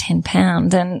was nearly 10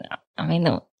 pounds. And I mean,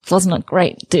 it wasn't a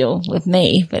great deal with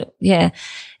me, but yeah.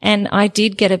 And I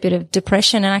did get a bit of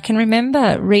depression, and I can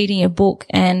remember reading a book,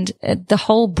 and the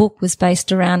whole book was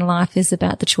based around life is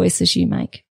about the choices you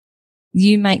make.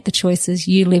 You make the choices,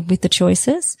 you live with the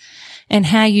choices, and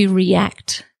how you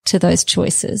react to those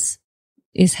choices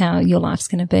is how your life's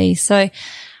going to be. So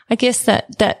I guess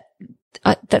that's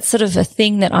sort of a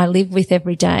thing that I live with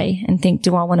every day and think,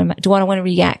 do I want to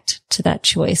react to that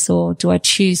choice, or do I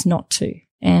choose not to?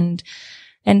 And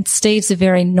Steve's a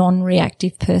very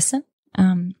non-reactive person.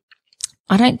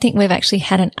 I don't think we've actually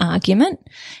had an argument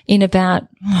in about,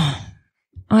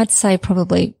 I'd say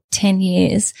probably 10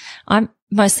 years. I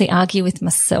mostly argue with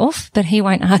myself, but he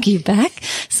won't argue back.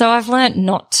 So I've learned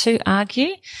not to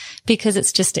argue because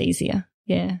it's just easier.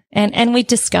 Yeah. And we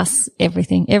discuss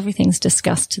everything. Everything's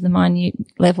discussed to the minute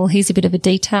level. He's a bit of a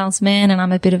details man and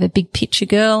I'm a bit of a big picture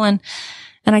girl. And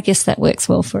I guess that works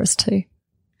well for us too.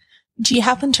 Do you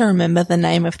happen to remember the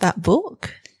name of that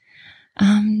book?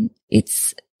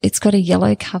 It's got a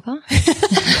yellow cover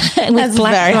with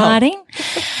black writing.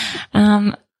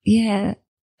 Yeah.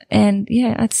 And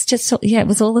yeah, it's just, it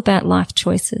was all about life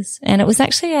choices. And it was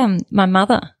actually, my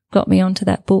mother got me onto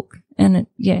that book, and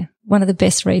one of the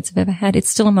best reads I've ever had. It's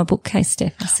still in my bookcase,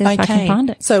 Steph. I see if I can find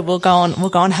it. So we'll go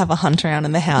and have a hunt around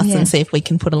in the house and see if we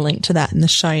can put a link to that in the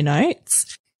show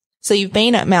notes. So you've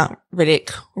been at Mount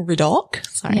Riddoch.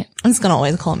 Sorry. Yeah. I'm just going to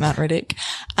always call it Mount Riddoch,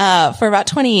 for about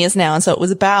 20 years now. And so it was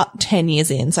about 10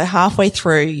 years in. So halfway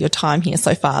through your time here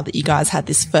so far that you guys had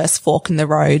this first fork in the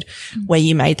road where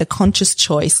you made the conscious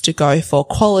choice to go for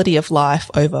quality of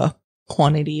life over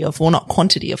quantity of, well, not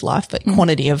quantity of life, but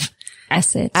quantity of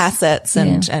assets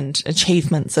and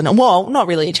achievements. And well, not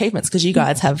really achievements, because you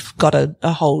guys have got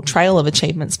a whole trail of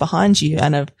achievements behind you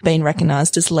and have been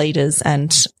recognized as leaders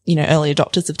and, early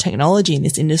adopters of technology in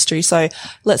this industry. So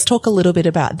let's talk a little bit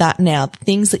about that now, the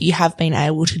things that you have been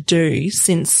able to do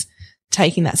since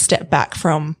taking that step back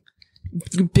from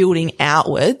building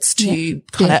outwards to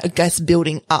kind of, I guess,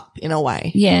 building up in a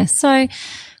way. Yeah. So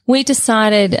we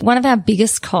decided one of our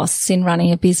biggest costs in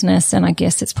running a business, and I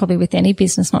guess it's probably with any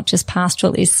business, not just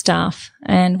pastoral, is staff.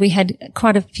 And we had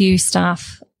quite a few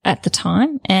staff at the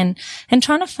time, and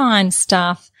trying to find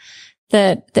staff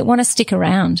that want to stick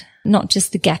around, not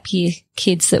just the gap year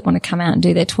kids that want to come out and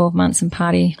do their 12 months and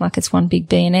party like it's one big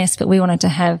B&S, but we wanted to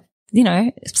have,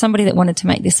 somebody that wanted to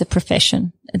make this a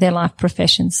profession, their life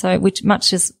profession. So which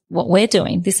much is what we're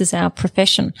doing. This is our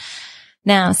profession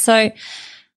now. So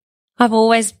I've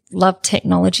always loved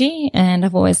technology, and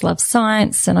I've always loved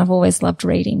science, and I've always loved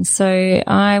reading. So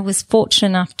I was fortunate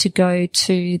enough to go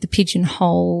to the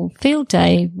Pigeonhole Field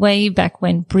Day way back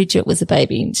when Bridget was a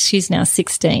baby. She's now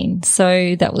 16.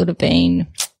 So that would have been,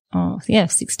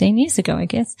 16 years ago, I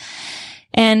guess,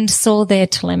 and saw their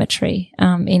telemetry,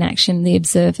 in action, the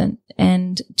Observant.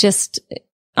 And just,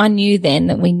 I knew then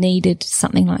that we needed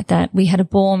something like that. We had a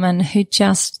Borman who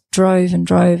just drove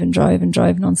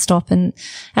nonstop. And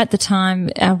at the time,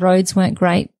 our roads weren't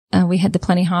great. We had the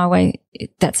Plenty Highway.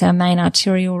 That's our main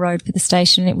arterial road for the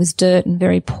station. It was dirt and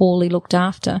very poorly looked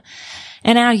after.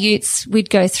 And our utes, we'd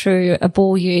go through a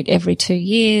ball ute every 2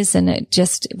 years, and it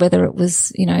just, whether it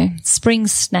was,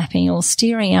 springs snapping or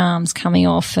steering arms coming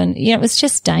off, and, it was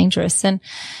just dangerous. And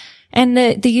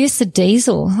the use of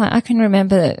diesel, I can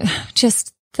remember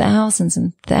just thousands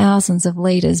and thousands of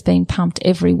litres being pumped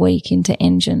every week into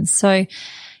engines. So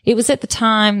it was at the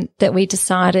time that we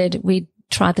decided we'd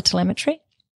try the telemetry.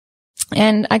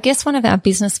 And I guess one of our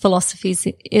business philosophies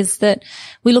is that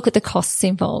we look at the costs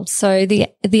involved. So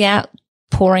the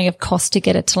outpouring of cost to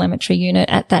get a telemetry unit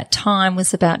at that time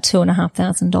was about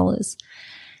 $2,500.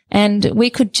 And we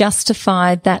could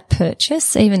justify that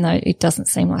purchase, even though it doesn't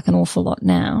seem like an awful lot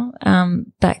now.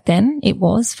 Back then it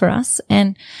was for us,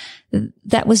 and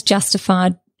that was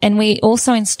justified. And we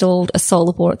also installed a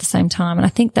solar bore at the same time, and I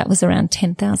think that was around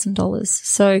 $10,000.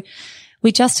 So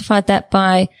we justified that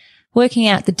by working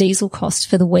out the diesel cost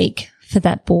for the week for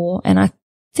that bore. And I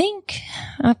think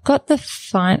I've got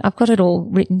it all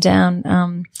written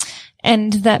down.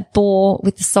 And that bore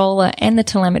with the solar and the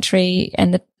telemetry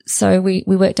so we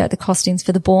worked out the costings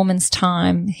for the boreman's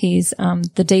time,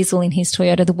 the diesel in his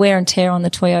Toyota, the wear and tear on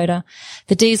the Toyota,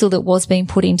 the diesel that was being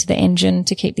put into the engine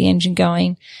to keep the engine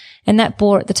going. And that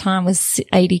bore at the time was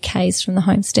 80 Ks from the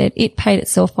homestead. It paid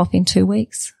itself off in 2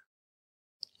 weeks.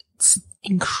 It's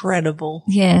incredible.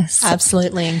 Yes.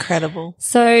 Absolutely incredible.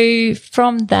 So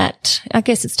from that, I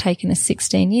guess it's taken us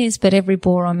 16 years, but every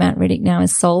bore on Mount Riddick now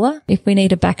is solar. If we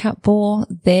need a backup bore,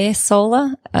 they're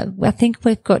solar. I think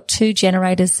we've got 2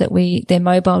 generators they're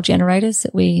mobile generators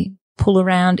that we pull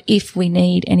around if we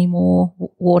need any more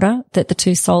water that the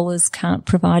 2 solars can't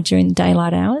provide during the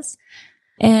daylight hours.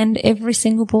 And every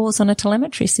single bore's on a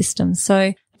telemetry system.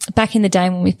 So back in the day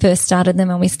when we first started them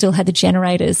and we still had the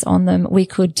generators on them, we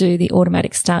could do the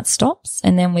automatic start stops,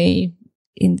 and then we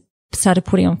started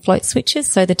putting on float switches.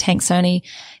 So the tanks only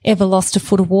ever lost a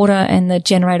foot of water and the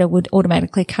generator would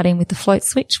automatically cut in with the float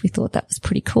switch. We thought that was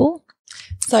pretty cool.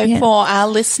 So for our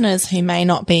listeners who may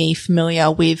not be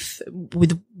familiar with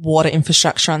water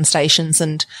infrastructure on stations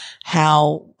and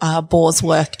how bores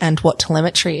work and what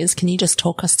telemetry is, can you just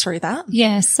talk us through that?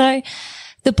 Yeah. So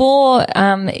the bore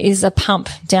is a pump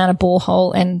down a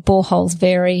borehole, and boreholes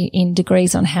vary in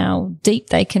degrees on how deep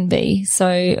they can be.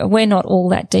 So we're not all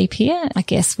that deep here. I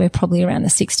guess we're probably around the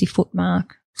 60-foot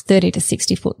mark, 30 to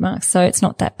 60-foot mark. So it's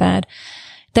not that bad.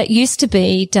 That used to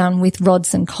be done with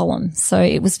rods and columns. So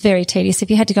it was very tedious. If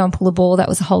you had to go and pull a bore, that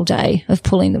was a whole day of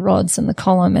pulling the rods and the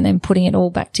column and then putting it all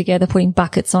back together, putting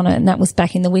buckets on it. And that was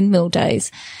back in the windmill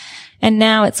days. And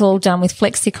now it's all done with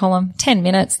flexi column, 10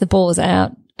 minutes, the bore's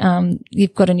out.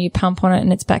 You've got a new pump on it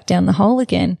and it's back down the hole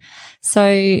again.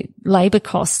 So labor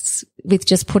costs with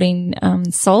just putting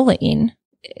solar in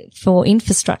for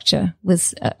infrastructure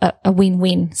was a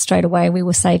win-win straight away. We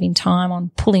were saving time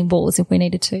on pulling bores if we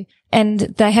needed to. And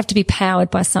they have to be powered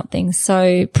by something.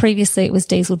 So previously it was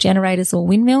diesel generators or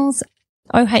windmills.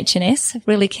 OH&S have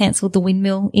really cancelled the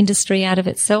windmill industry out of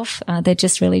itself. They're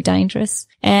just really dangerous.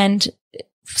 And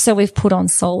so we've put on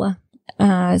solar.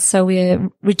 So we're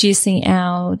reducing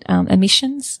our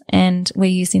emissions, and we're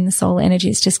using the solar energy.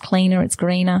 It's just cleaner, it's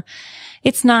greener,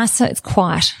 it's nicer, it's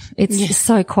quiet. It's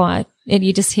so quiet. And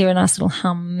you just hear a nice little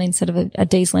hum instead of a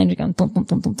diesel engine going thump, thump,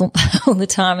 thump, thump, thump all the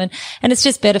time. And it's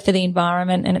just better for the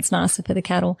environment, and it's nicer for the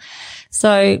cattle.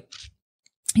 So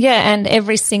yeah, and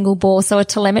every single bore, so a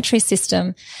telemetry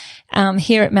system.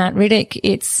 Here at Mount Riddick,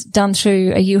 it's done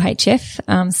through a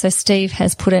UHF. So Steve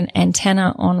has put an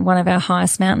antenna on one of our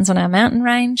highest mountains on our mountain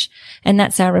range, and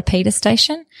that's our repeater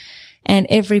station. And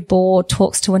every bore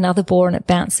talks to another bore and it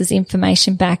bounces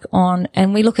information back on.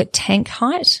 And we look at tank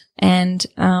height, and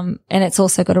it's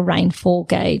also got a rainfall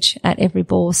gauge at every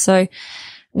bore. So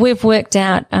we've worked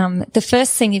out, the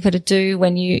first thing you've got to do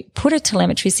when you put a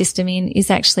telemetry system in is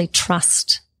actually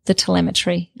trust the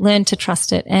telemetry, learn to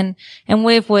trust it. And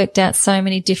we've worked out so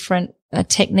many different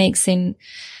techniques in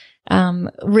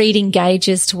reading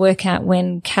gauges to work out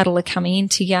when cattle are coming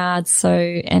into yards, so,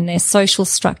 and their social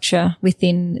structure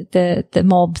within the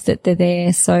mob that they're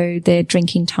there, so their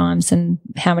drinking times and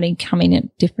how many come in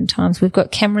at different times. We've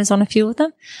got cameras on a few of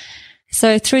them.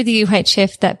 So through the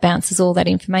UHF, that bounces all that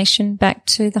information back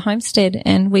to the homestead,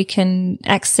 and we can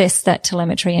access that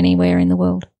telemetry anywhere in the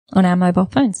world on our mobile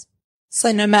phones.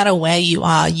 So no matter where you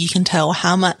are, you can tell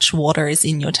how much water is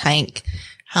in your tank,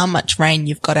 how much rain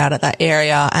you've got out of that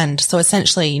area. And so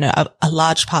essentially, a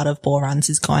large part of bore runs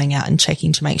is going out and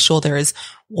checking to make sure there is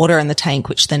water in the tank,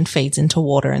 which then feeds into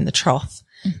water in the trough.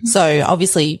 Mm-hmm. So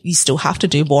obviously you still have to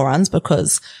do bore runs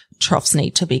because troughs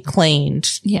need to be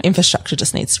cleaned. Yep. Infrastructure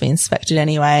just needs to be inspected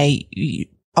anyway.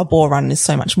 A bore run is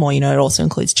so much more, it also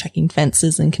includes checking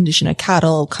fences and condition of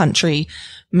cattle, country,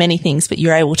 many things, but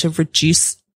you're able to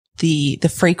reduce the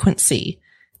frequency,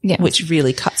 which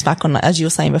really cuts back on, as you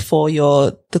were saying before,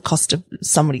 the cost of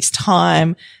somebody's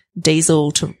time,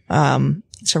 diesel to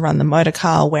run the motor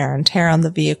car, wear and tear on the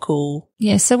vehicle.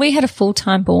 Yeah. So we had a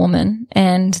full-time boreman,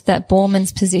 and that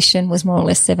boreman's position was more or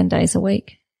less 7 days a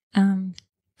week.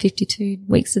 52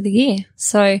 weeks of the year.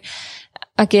 So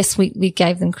I guess we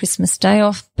gave them Christmas Day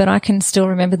off, but I can still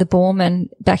remember the boreman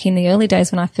back in the early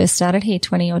days when I first started here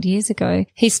 20 odd years ago.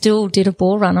 He still did a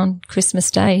bore run on Christmas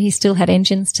Day. He still had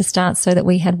engines to start so that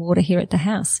we had water here at the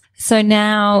house. So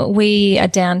now we are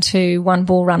down to one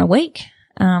bore run a week.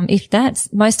 If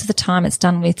that's most of the time it's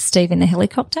done with Steve in the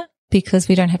helicopter because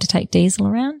we don't have to take diesel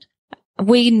around.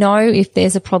 We know if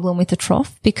there's a problem with the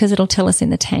trough because it'll tell us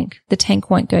in the tank. The tank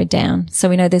won't go down. So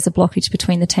we know there's a blockage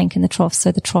between the tank and the trough.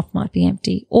 So the trough might be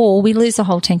empty, or we lose a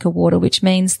whole tank of water, which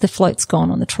means the float's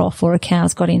gone on the trough, or a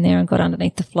cow's got in there and got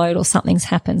underneath the float, or something's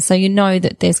happened. So you know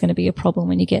that there's going to be a problem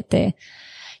when you get there.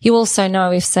 You also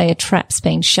know if, say, a trap's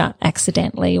been shut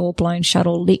accidentally or blown shut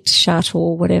or leaked shut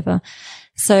or whatever.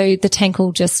 So the tank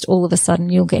will just all of a sudden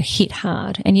you'll get hit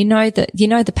hard, and you know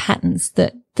the patterns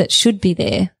that should be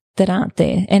there that aren't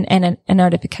there, and a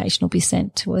notification will be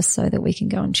sent to us so that we can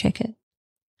go and check it.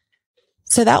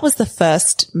 So that was the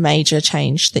first major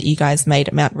change that you guys made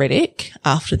at Mount Riddick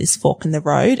after this fork in the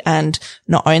road. And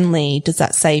not only does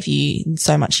that save you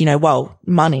so much,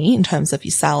 money in terms of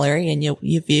your salary and your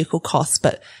vehicle costs,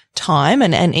 but time.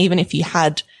 And even if you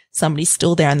had somebody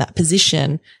still there in that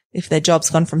position, if their job's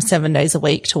gone from 7 days a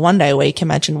week to 1 day a week,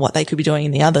 imagine what they could be doing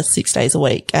in the other 6 days a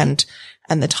week and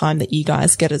the time that you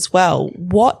guys get as well.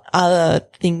 What other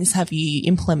things have you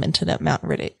implemented at Mount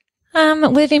Riddick?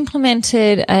 We've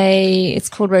implemented it's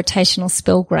called rotational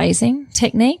spell grazing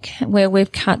technique, where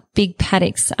we've cut big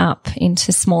paddocks up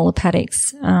into smaller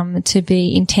paddocks, to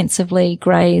be intensively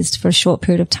grazed for a short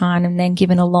period of time and then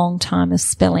given a long time of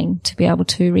spelling to be able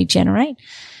to regenerate.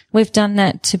 We've done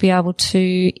that to be able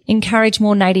to encourage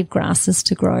more native grasses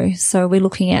to grow. So we're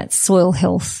looking at soil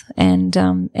health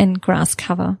and grass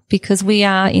cover, because we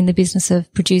are in the business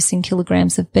of producing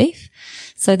kilograms of beef.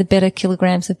 So the better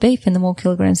kilograms of beef and the more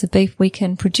kilograms of beef we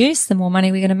can produce, the more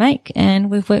money we're going to make. And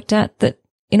we've worked out that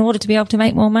in order to be able to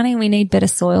make more money, we need better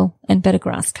soil and better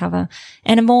grass cover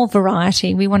and a more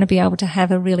variety. We want to be able to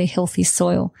have a really healthy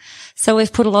soil. So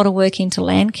we've put a lot of work into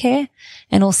land care,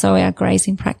 and also our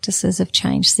grazing practices have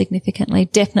changed significantly,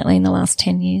 definitely in the last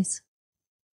 10 years.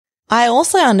 I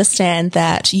also understand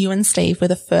that you and Steve were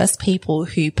the first people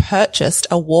who purchased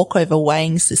a walkover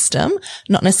weighing system,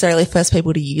 not necessarily first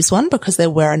people to use one because there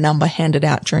were a number handed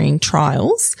out during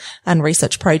trials and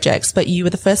research projects, but you were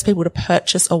the first people to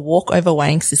purchase a walkover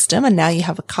weighing system, and now you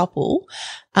have a couple.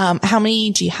 How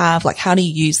many do you have? Like, how do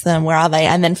you use them? Where are they?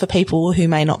 And then for people who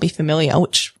may not be familiar,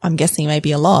 which I'm guessing may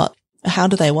be a lot, how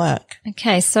do they work?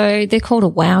 Okay, so they're called a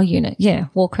WOW unit. Yeah,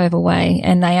 walkover weigh,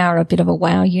 and they are a bit of a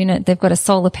WOW unit. They've got a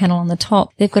solar panel on the top.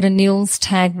 They've got a NILS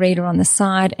tag reader on the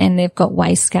side, and they've got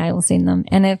weigh scales in them.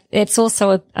 And it's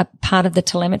also a part of the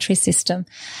telemetry system.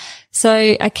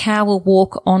 So a cow will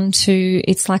walk onto,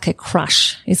 it's like a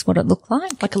crush is what it looked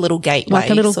like. Like a little gateway, like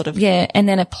a little, sort of. Yeah, and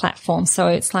then a platform. So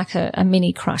it's like a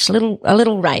mini crush, a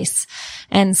little race.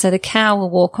 And so the cow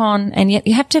will walk on, and yet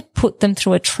you have to put them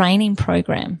through a training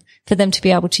program for them to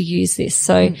be able to use this.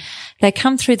 So they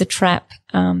come through the trap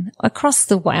across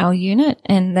the WOW unit,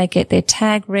 and they get their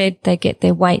tag read, they get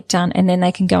their weight done, and then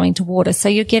they can go into water. So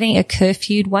you're getting a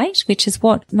curfewed weight, which is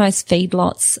what most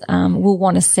feedlots will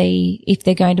want to see if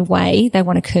they're going to weigh. They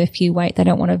want a curfew weight. They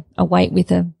don't want a weight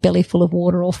with a belly full of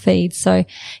water or feed. So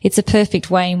it's a perfect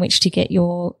way in which to get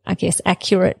your, I guess,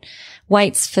 accurate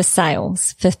weights for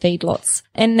sales for feedlots.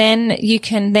 And then you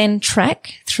can then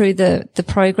track through the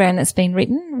program that's been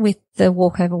written with the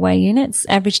walkover weigh units,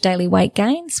 average daily weight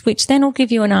gains, which then will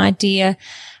give you an idea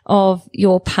of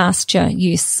your pasture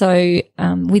use. So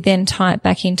we then tie it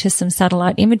back into some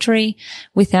satellite imagery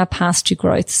with our pasture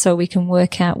growth, so we can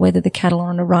work out whether the cattle are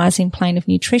on a rising plane of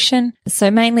nutrition. So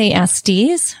mainly our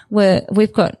steers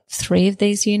we've got 3 of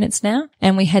these units now,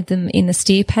 and we had them in the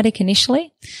steer paddock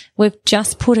initially. We've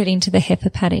just put it into the heifer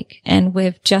paddock, and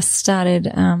we've just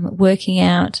started working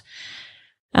out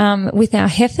with our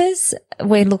heifers.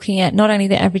 We're looking at not only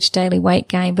their average daily weight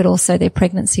gain, but also their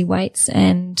pregnancy weights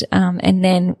and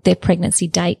then their pregnancy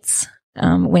dates.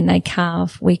 When they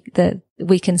calve, we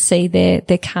can see their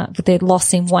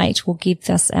loss in weight will give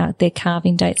us their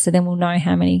calving dates. So then we'll know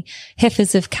how many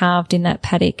heifers have calved in that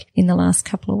paddock in the last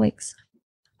couple of weeks.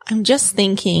 I'm just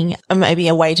thinking maybe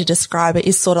a way to describe it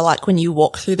is sort of like when you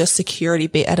walk through the security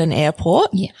bit at an airport.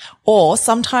 Yeah. Or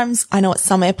sometimes I know at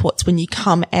some airports when you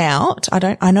come out,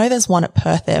 I know there's one at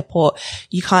Perth Airport,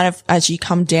 you kind of, as you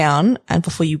come down and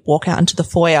before you walk out into the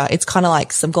foyer, it's kind of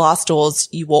like some glass doors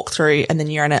you walk through, and then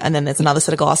you're in it, and then there's another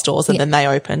set of glass doors, and then they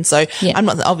open. So I'm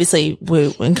not, obviously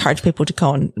we encourage people to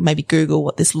go and maybe Google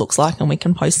what this looks like, and we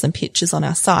can post some pictures on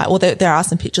our site. Well, there are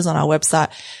some pictures on our website,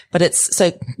 but it's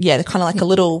so, yeah, they're kind of like a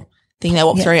little thing they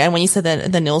walk through. And when you said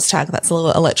the NILS tag, that's a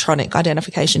little electronic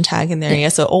identification tag in there. Yeah.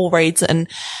 So it all reads and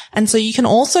so you can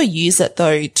also use it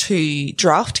though to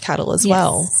draft cattle as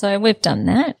well. So we've done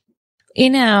that.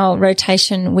 In our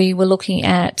rotation, we were looking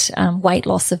at weight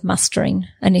loss of mustering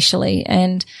initially,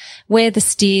 and where the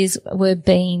steers were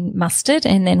being mustered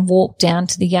and then walked down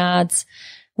to the yards,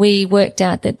 we worked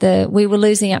out that we were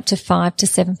losing up to 5 to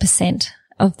 7%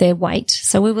 of their weight.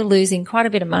 So we were losing quite a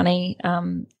bit of money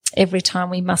every time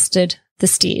we mustered the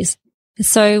steers.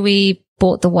 So we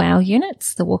bought the WOW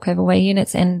units, the walkover weigh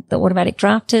units, and the automatic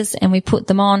drafters, and we put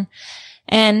them on.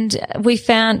 And we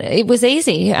found it was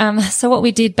easy. So what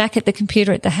we did back at the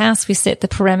computer at the house, we set the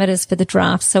parameters for the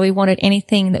draft. So we wanted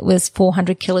anything that was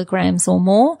 400 kilograms or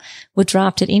more were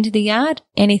drafted into the yard.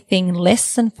 Anything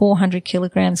less than 400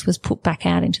 kilograms was put back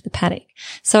out into the paddock.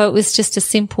 So it was just a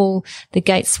simple, the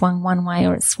gate swung one way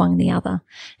or it swung the other.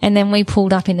 And then we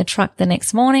pulled up in the truck the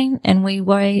next morning and we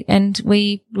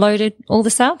loaded all the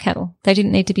sale cattle. They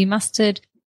didn't need to be mustered.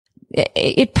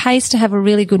 It pays to have a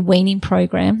really good weaning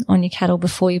program on your cattle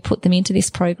before you put them into this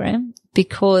program,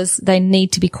 because they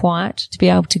need to be quiet to be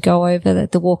able to go over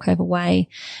the walkover way.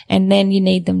 And then you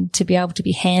need them to be able to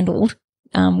be handled,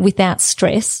 without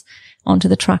stress onto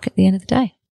the truck at the end of the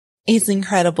day. It's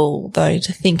incredible though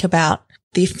to think about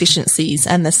the efficiencies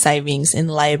and the savings in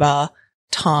labor,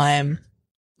 time,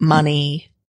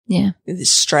 money. Yeah.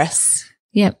 Stress.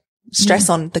 Yep. Stress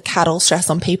on the cattle, stress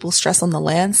on people, stress on the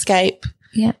landscape.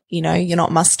 Yeah. You know, you're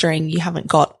not mustering, you haven't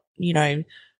got,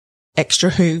 extra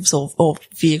hooves or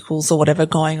vehicles or whatever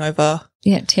going over.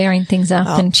 Yeah, tearing things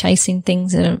up and chasing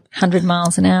things at 100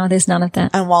 miles an hour. There's none of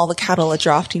that. And while the cattle are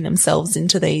drafting themselves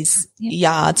into these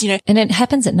yards, And it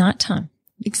happens at night time.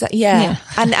 Exactly. Yeah.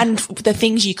 And the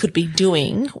things you could be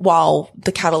doing while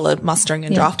the cattle are mustering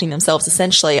and drafting themselves,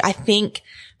 essentially, I think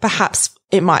perhaps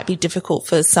it might be difficult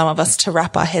for some of us to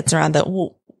wrap our heads around that.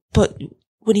 Well, but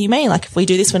what do you mean? Like, if we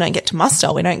do this, we don't get to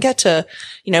muster. We don't get to,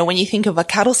 when you think of a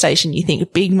cattle station, you think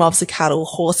of big mobs of cattle,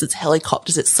 horses,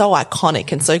 helicopters. It's so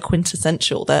iconic and so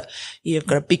quintessential that you've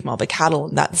got a big mob of cattle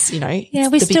and that's, Yeah,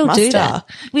 we still do that.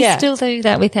 We still do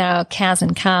that with our cows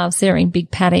and calves. They're in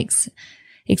big paddocks.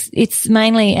 It's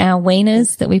mainly our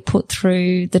weaners that we put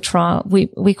through the trial.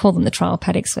 We call them the trial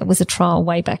paddocks. It was a trial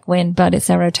way back when, but it's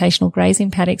our rotational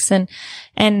grazing paddocks. And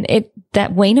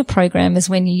that weaner program is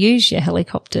when you use your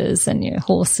helicopters and your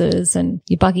horses and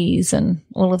your buggies and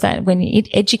all of that, when you're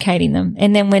educating them.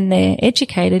 And then when they're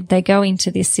educated, they go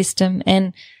into this system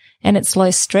and it's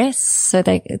low stress. So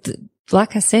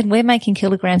like I said, we're making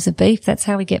kilograms of beef. That's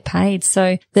how we get paid.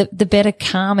 So the better,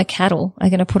 calmer cattle are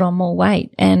going to put on more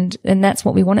weight. And that's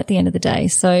what we want at the end of the day.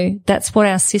 So that's what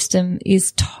our system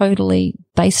is totally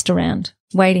based around,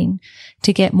 waiting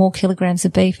to get more kilograms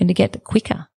of beef and to get it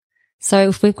quicker. So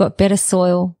if we've got better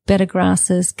soil, better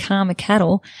grasses, calmer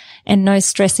cattle and no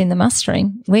stress in the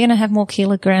mustering, we're going to have more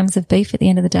kilograms of beef at the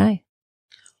end of the day.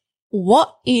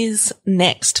 What is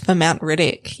next for Mount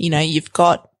Riddick? You've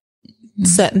got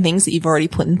certain things that you've already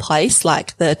put in place,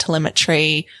 like the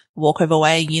telemetry, walkover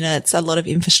weigh units, a lot of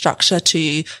infrastructure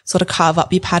to sort of carve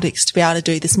up your paddocks to be able to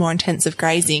do this more intensive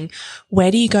grazing. Where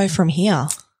do you go from here?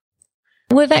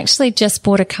 We've actually just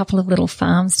bought a couple of little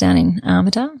farms down in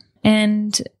Armidale,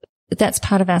 and that's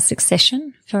part of our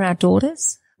succession for our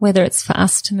daughters, whether it's for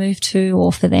us to move to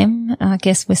or for them. I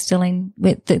guess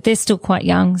they're still quite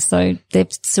young, so they're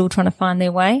still trying to find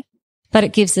their way, but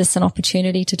it gives us an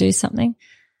opportunity to do something.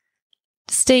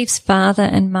 Steve's father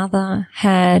and mother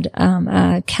had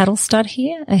a cattle stud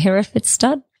here, a Hereford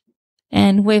stud,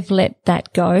 and we've let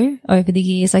that go over the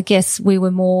years. I guess we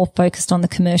were more focused on the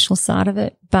commercial side of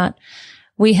it, but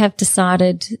we have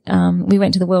decided, we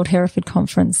went to the World Hereford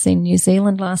Conference in New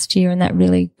Zealand last year, and that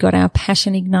really got our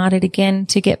passion ignited again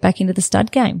to get back into the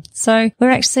stud game. So we're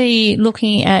actually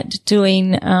looking at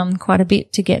doing quite a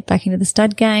bit to get back into the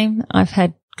stud game. I've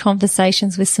had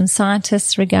conversations with some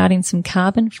scientists regarding some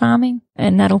carbon farming,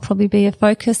 and that'll probably be a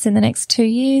focus in the next 2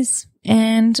 years.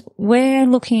 And we're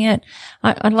looking at,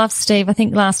 I love Steve. I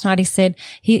think last night he said,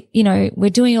 we're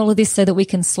doing all of this so that we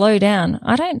can slow down.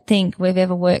 I don't think we've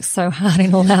ever worked so hard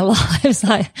in all our lives.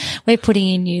 We're putting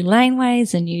in new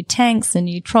laneways and new tanks and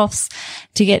new troughs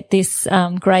to get this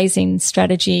grazing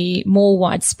strategy more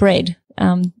widespread,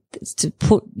 to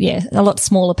put, a lot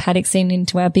smaller paddocks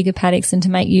into our bigger paddocks and to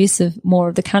make use of more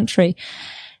of the country.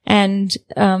 And,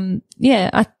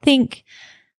 I think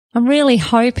I'm really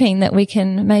hoping that we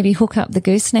can maybe hook up the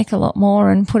gooseneck a lot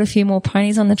more and put a few more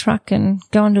ponies on the truck and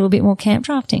go and do a bit more camp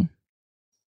drafting.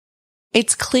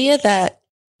 It's clear that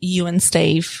you and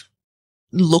Steve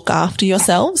look after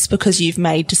yourselves because you've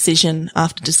made decision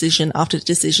after decision after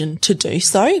decision to do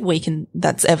so.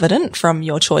 That's evident from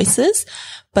your choices.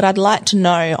 But I'd like to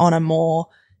know on a more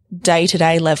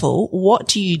day-to-day level, what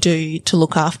do you do to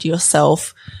look after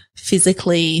yourself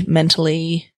physically,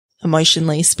 mentally,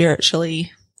 emotionally,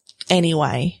 spiritually,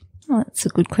 anyway? Oh, that's a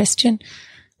good question.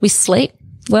 We sleep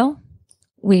well.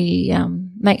 We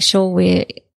make sure we're,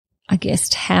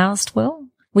 housed well.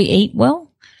 We eat well.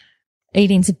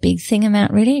 Eating's a big thing in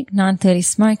Mount Riddick. 9:30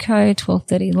 smoko,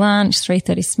 12:30 lunch,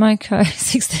 3:30 smoko,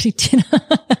 6:30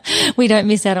 dinner. We don't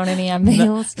miss out on any of our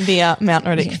meals. The Mount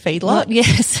Riddick feedlot.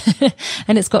 Yes.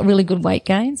 And it's got really good weight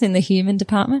gains in the human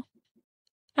department.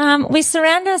 We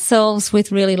surround ourselves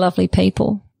with really lovely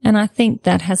people, and I think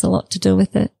that has a lot to do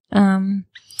with it.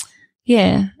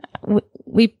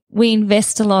 We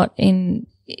invest a lot in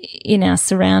our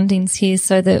surroundings here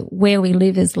so that where we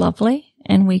live is lovely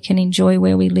and we can enjoy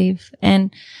where we live.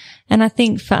 And I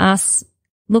think for us,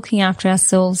 looking after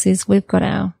ourselves is we've got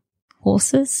our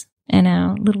horses and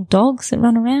our little dogs that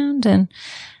run around,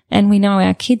 and we know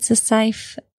our kids are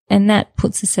safe, and that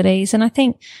puts us at ease. And I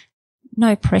think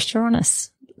no pressure on us.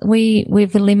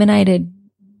 We've eliminated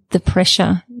the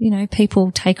pressure. You know,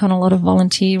 people take on a lot of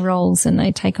volunteer roles and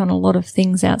they take on a lot of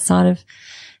things outside of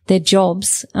their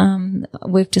jobs.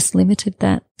 We've just limited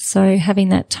that. So having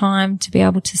that time to be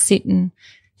able to sit and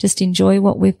just enjoy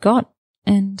what we've got.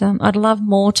 And I'd love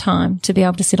more time to be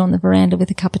able to sit on the veranda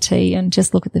with a cup of tea and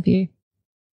just look at the view.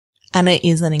 And it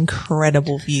is an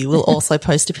incredible view. We'll also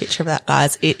post a picture of that,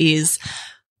 guys. It is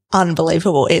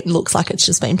unbelievable. It looks like it's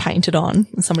just been painted on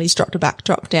and somebody's dropped a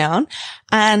backdrop down.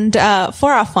 And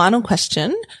for our final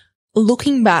question,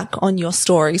 looking back on your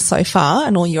story so far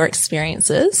and all your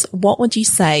experiences, what would you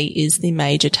say is the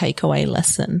major takeaway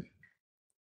lesson?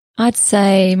 I'd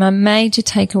say my major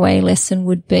takeaway lesson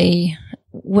would be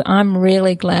I'm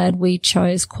really glad we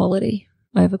chose quality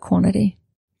over quantity,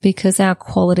 because our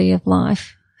quality of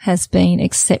life has been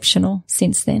exceptional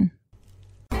since then.